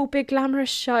full big glamorous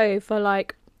show for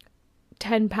like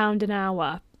 £10 an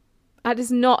hour. That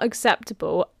is not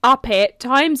acceptable. Up it,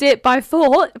 times it by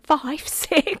 4, 5,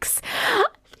 6.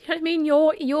 You know what I mean?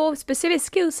 Your specific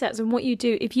skill sets and what you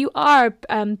do. If you are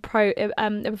a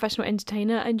professional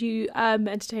entertainer and you are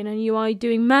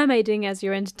doing mermaiding as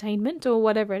your entertainment or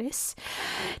whatever it is,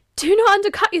 do not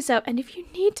undercut yourself. And if you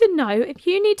need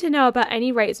to know about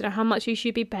any rates and how much you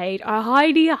should be paid, I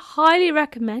highly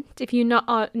recommend, if you're not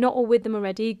all with them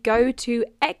already, go to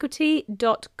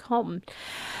equity.com.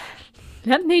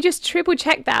 Let me just triple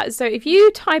check that. So if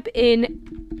you type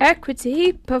in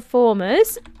equity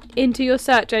performers into your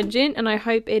search engine, and I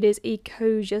hope it is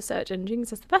Ecosia search engine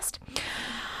because that's the best,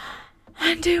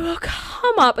 and it will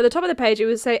come up at the top of the page. It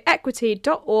will say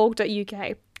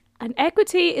equity.org.uk, and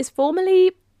Equity is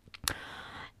formerly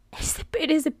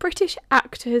it is the British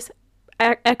Actors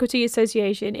Equity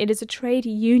Association. It is a trade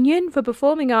union for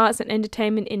performing arts and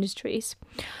entertainment industries.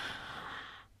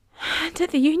 And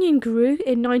the union grew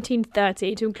in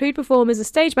 1930 to include performers and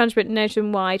stage management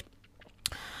nationwide.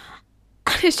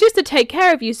 And it's just to take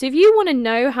care of you. So if you want to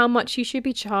know how much you should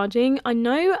be charging, I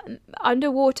know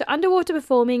underwater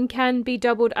performing can be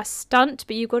doubled a stunt,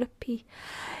 but you've got to be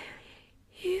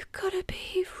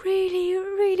really,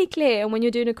 really clear. And when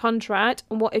you're doing a contract,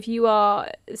 and what if you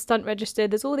are stunt registered,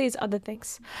 there's all these other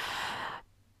things.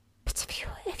 But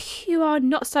if you are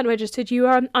not stunt registered, you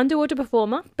are an underwater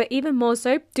performer, but even more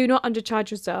so, do not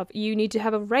undercharge yourself. You need to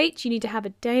have a rate, you need to have a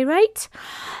day rate.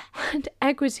 And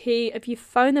Equity, if you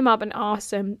phone them up and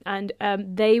ask them, and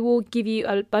they will give you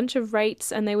a bunch of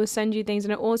rates, and they will send you things,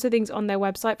 and also things on their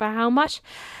website for how much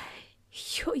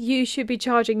you should be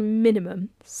charging minimum.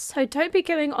 So don't be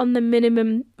going on the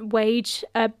minimum wage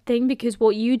thing, because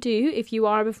what you do, if you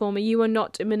are a performer, you are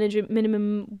not a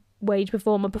minimum wage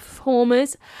performer.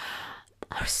 Performers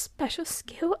are a special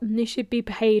skill and they should be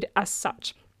paid as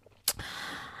such.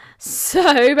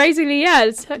 So basically,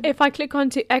 so if I click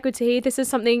onto Equity, this is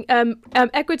something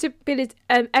Equity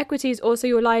is also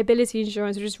your liability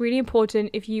insurance, which is really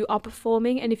important if you are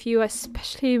performing, and if you are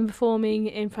especially performing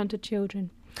in front of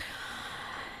children.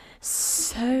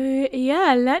 So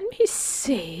let me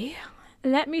see.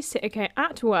 Okay,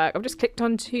 at work, I've just clicked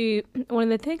onto one of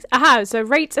the things. So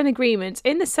rates and agreements.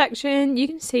 In the section, you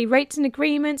can see rates and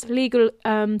agreements, legal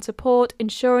support,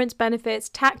 insurance benefits,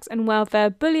 tax and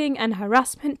welfare, bullying and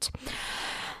harassment.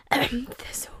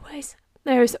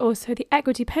 There is also the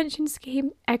equity pension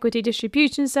scheme, equity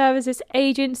distribution services,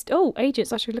 agents. I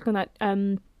should look on that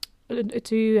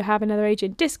to have another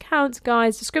agent. Discounts,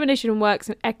 guides, discrimination and works,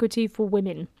 and equity for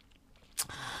women.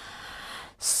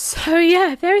 So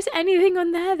if there is anything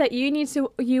on there that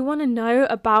you want to know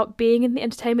about being in the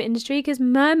entertainment industry, because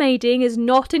mermaiding is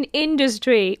not an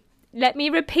industry. Let me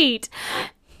repeat.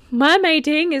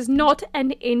 Mermaiding is not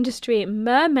an industry.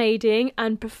 Mermaiding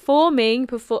and performing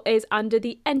is under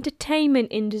the entertainment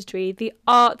industry, the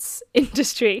arts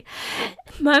industry.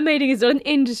 Mermaiding is not an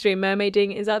industry.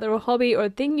 Mermaiding is either a hobby or a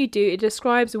thing you do. It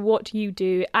describes what you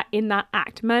do in that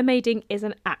act. Mermaiding is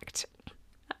an act.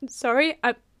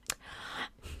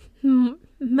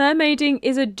 Mermaiding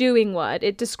is a doing word.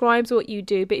 It describes what you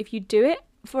do, but if you do it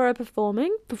for a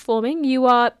performing, you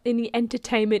are in the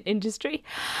entertainment industry.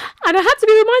 And I had to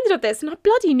be reminded of this, and I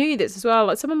bloody knew this as well.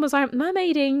 Like, someone was like,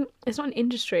 mermaiding is not an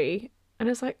industry, and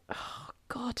it's like, oh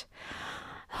god,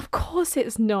 of course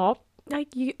it's not. Like,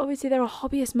 obviously there are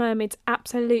hobbyist mermaids,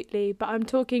 absolutely, but I'm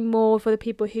talking more for the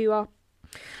people who are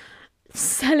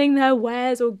selling their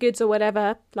wares or goods or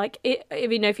whatever. Like,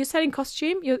 if you're selling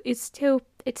costume, it's still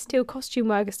costume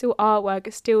work, it's still artwork,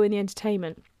 it's still in the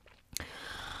entertainment.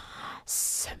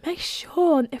 So make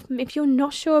sure, if you're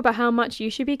not sure about how much you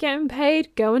should be getting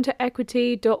paid, go into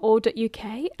equity.org.uk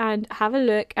and have a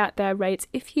look at their rates.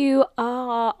 If you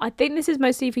are, I think this is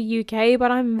mostly for UK,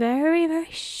 but I'm very, very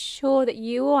sure that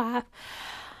you will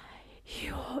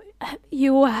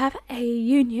have a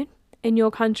union in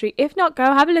your country. If not, go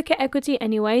have a look at Equity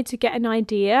anyway to get an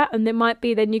idea, and it might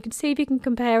be then you can see if you can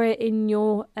compare it in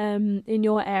your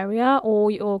area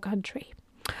or your country.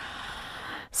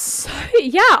 So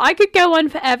I could go on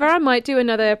forever. I might do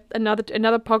another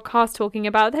podcast talking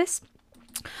about this,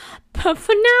 but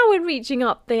for now we're reaching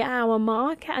up the hour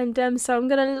mark, and so I'm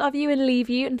gonna love you and leave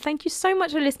you, and thank you so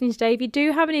much for listening today. If you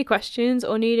do have any questions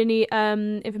or need any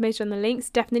information on the links,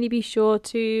 definitely be sure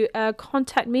to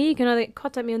contact me. You can either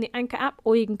contact me on the Anchor app,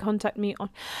 or you can contact me on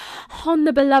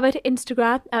the beloved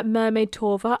Instagram at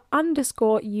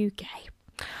mermaidtorva_UK.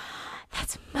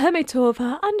 That's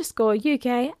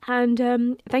mermaidtorva_UK,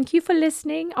 and thank you for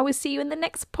listening. I will see you in the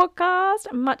next podcast.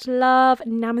 Much love.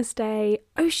 Namaste.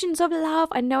 Oceans of love.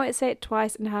 I know I say it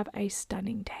twice, and have a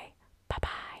stunning day. Bye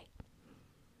bye.